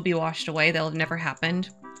sins will be washed away. They'll have never happened.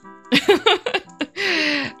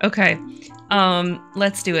 Okay.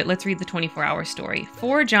 Let's do it. Let's read the 24-hour story.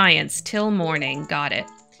 4 giants till morning. Got it.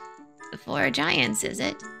 The 4 giants, is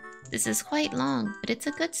it? This is quite long, but it's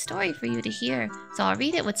a good story for you to hear, so I'll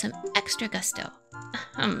read it with some extra gusto.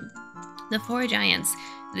 The 4 giants.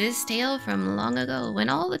 This tale from long ago, when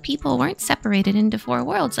all the people weren't separated into 4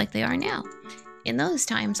 worlds like they are now. In those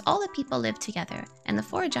times, all the people lived together, and the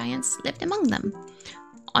 4 giants lived among them.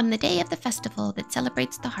 On the day of the festival that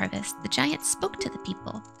celebrates the harvest, the giant spoke to the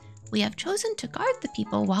people. We have chosen to guard the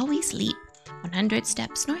people while we sleep. 100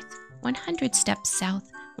 steps north, 100 steps south,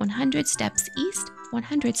 100 steps east,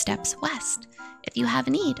 100 steps west. If you have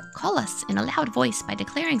need, call us in a loud voice by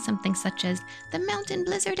declaring something such as, "The mountain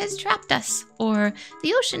blizzard has trapped us," or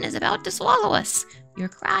 "The ocean is about to swallow us." Your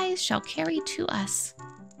cries shall carry to us.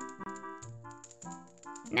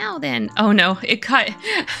 Now then, oh no, it got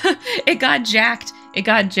jacked. It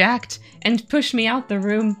got jacked and pushed me out the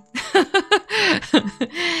room.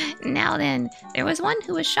 Now then, there was one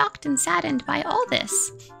who was shocked and saddened by all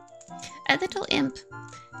this. A little imp.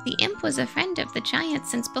 The imp was a friend of the giant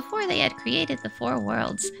since before they had created the 4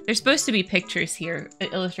 worlds. There's supposed to be pictures here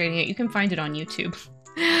illustrating it. You can find it on YouTube.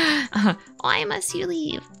 Why must you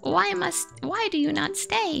leave? Why do you not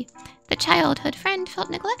stay? The childhood friend felt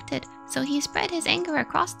neglected, so he spread his anger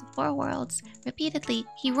across the 4 worlds. Repeatedly,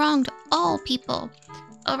 he wronged all people.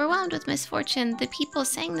 Overwhelmed with misfortune, the people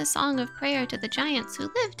sang the song of prayer to the giants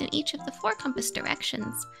who lived in each of the 4 compass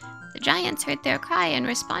directions. The giants heard their cry and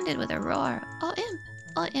responded with a roar.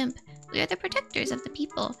 Oh imp, we are the protectors of the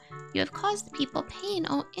people. You have caused the people pain,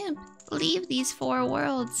 oh imp. Leave these 4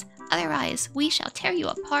 worlds, otherwise we shall tear you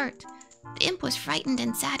apart. The imp was frightened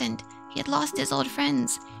and saddened. He had lost his old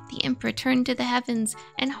friends. The imp returned to the heavens,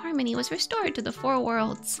 and harmony was restored to the 4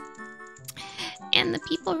 worlds. And the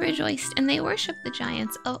people rejoiced, and they worshipped the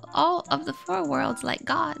giants of all of the 4 worlds like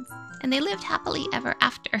gods, and they lived happily ever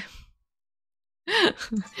after.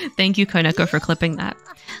 Thank you, Koneko, for clipping that.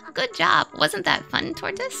 Good job. Wasn't that fun,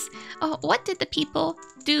 Tortoise? Oh, what did the people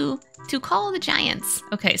do to call the giants?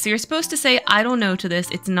 Okay, so you're supposed to say, "I don't know" to this.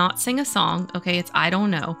 It's not sing a song. Okay, it's "I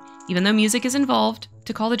don't know." Even though music is involved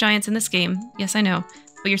to call the giants in this game. Yes, I know.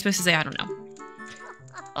 But you're supposed to say, "I don't know."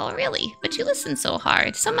 Oh, really? But you listened so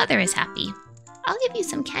hard, so Mother is happy. I'll give you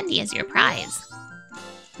some candy as your prize.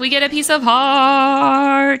 We get a piece of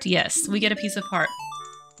heart. Yes, we get a piece of heart.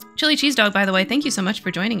 Chili Cheese Dog, by the way, thank you so much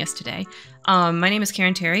for joining us today. My name is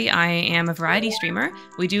Karen Terry. I am a variety streamer.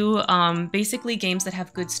 We do basically games that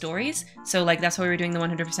have good stories. So like that's why we're doing the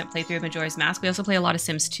 100% playthrough of Majora's Mask. We also play a lot of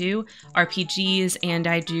Sims 2, RPGs, and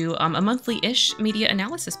I do a monthly-ish media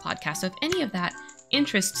analysis podcast. So if any of that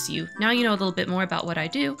interests you, now you know a little bit more about what I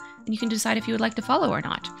do, and you can decide if you would like to follow or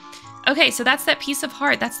not. Okay, so that's that piece of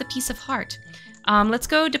heart. That's the piece of heart. Let's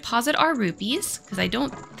go deposit our rupees, because I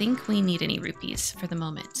don't think we need any rupees for the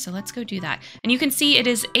moment. So let's go do that. And you can see it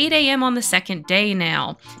is 8 a.m. on the second day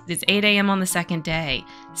now. It is 8 a.m. on the second day.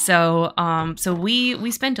 So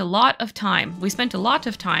we spent a lot of time. We spent a lot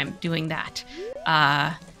of time doing that.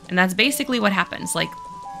 And that's basically what happens. Like,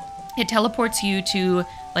 it teleports you to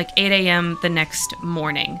like 8 a.m. the next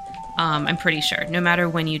morning. I'm pretty sure. No matter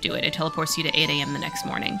when you do it, it teleports you to 8 a.m. the next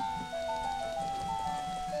morning.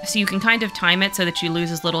 So you can kind of time it so that you lose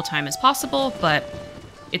as little time as possible, but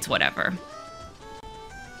it's whatever.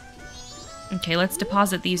 Okay, let's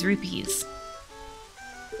deposit these rupees.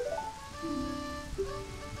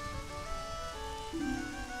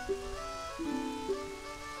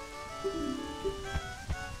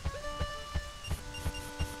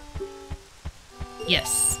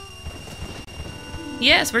 Yes.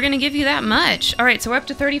 Yes, we're going to give you that much. All right, so we're up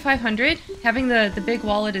to 3,500. Having the big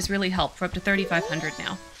wallet has really helped. We're up to 3,500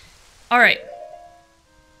 now. All right.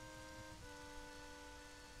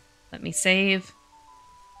 Let me save.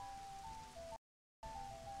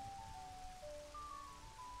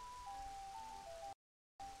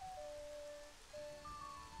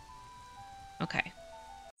 Okay.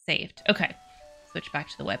 Saved. Okay. Switch back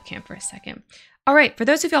to the webcam for a second. All right, for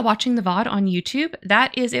those of y'all watching the VOD on YouTube,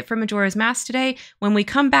 that is it for Majora's Mask today. When we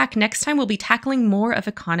come back next time, we'll be tackling more of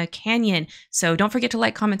Ikana Canyon. So don't forget to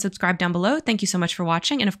like, comment, subscribe down below. Thank you so much for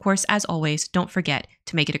watching. And of course, as always, don't forget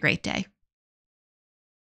to make it a great day.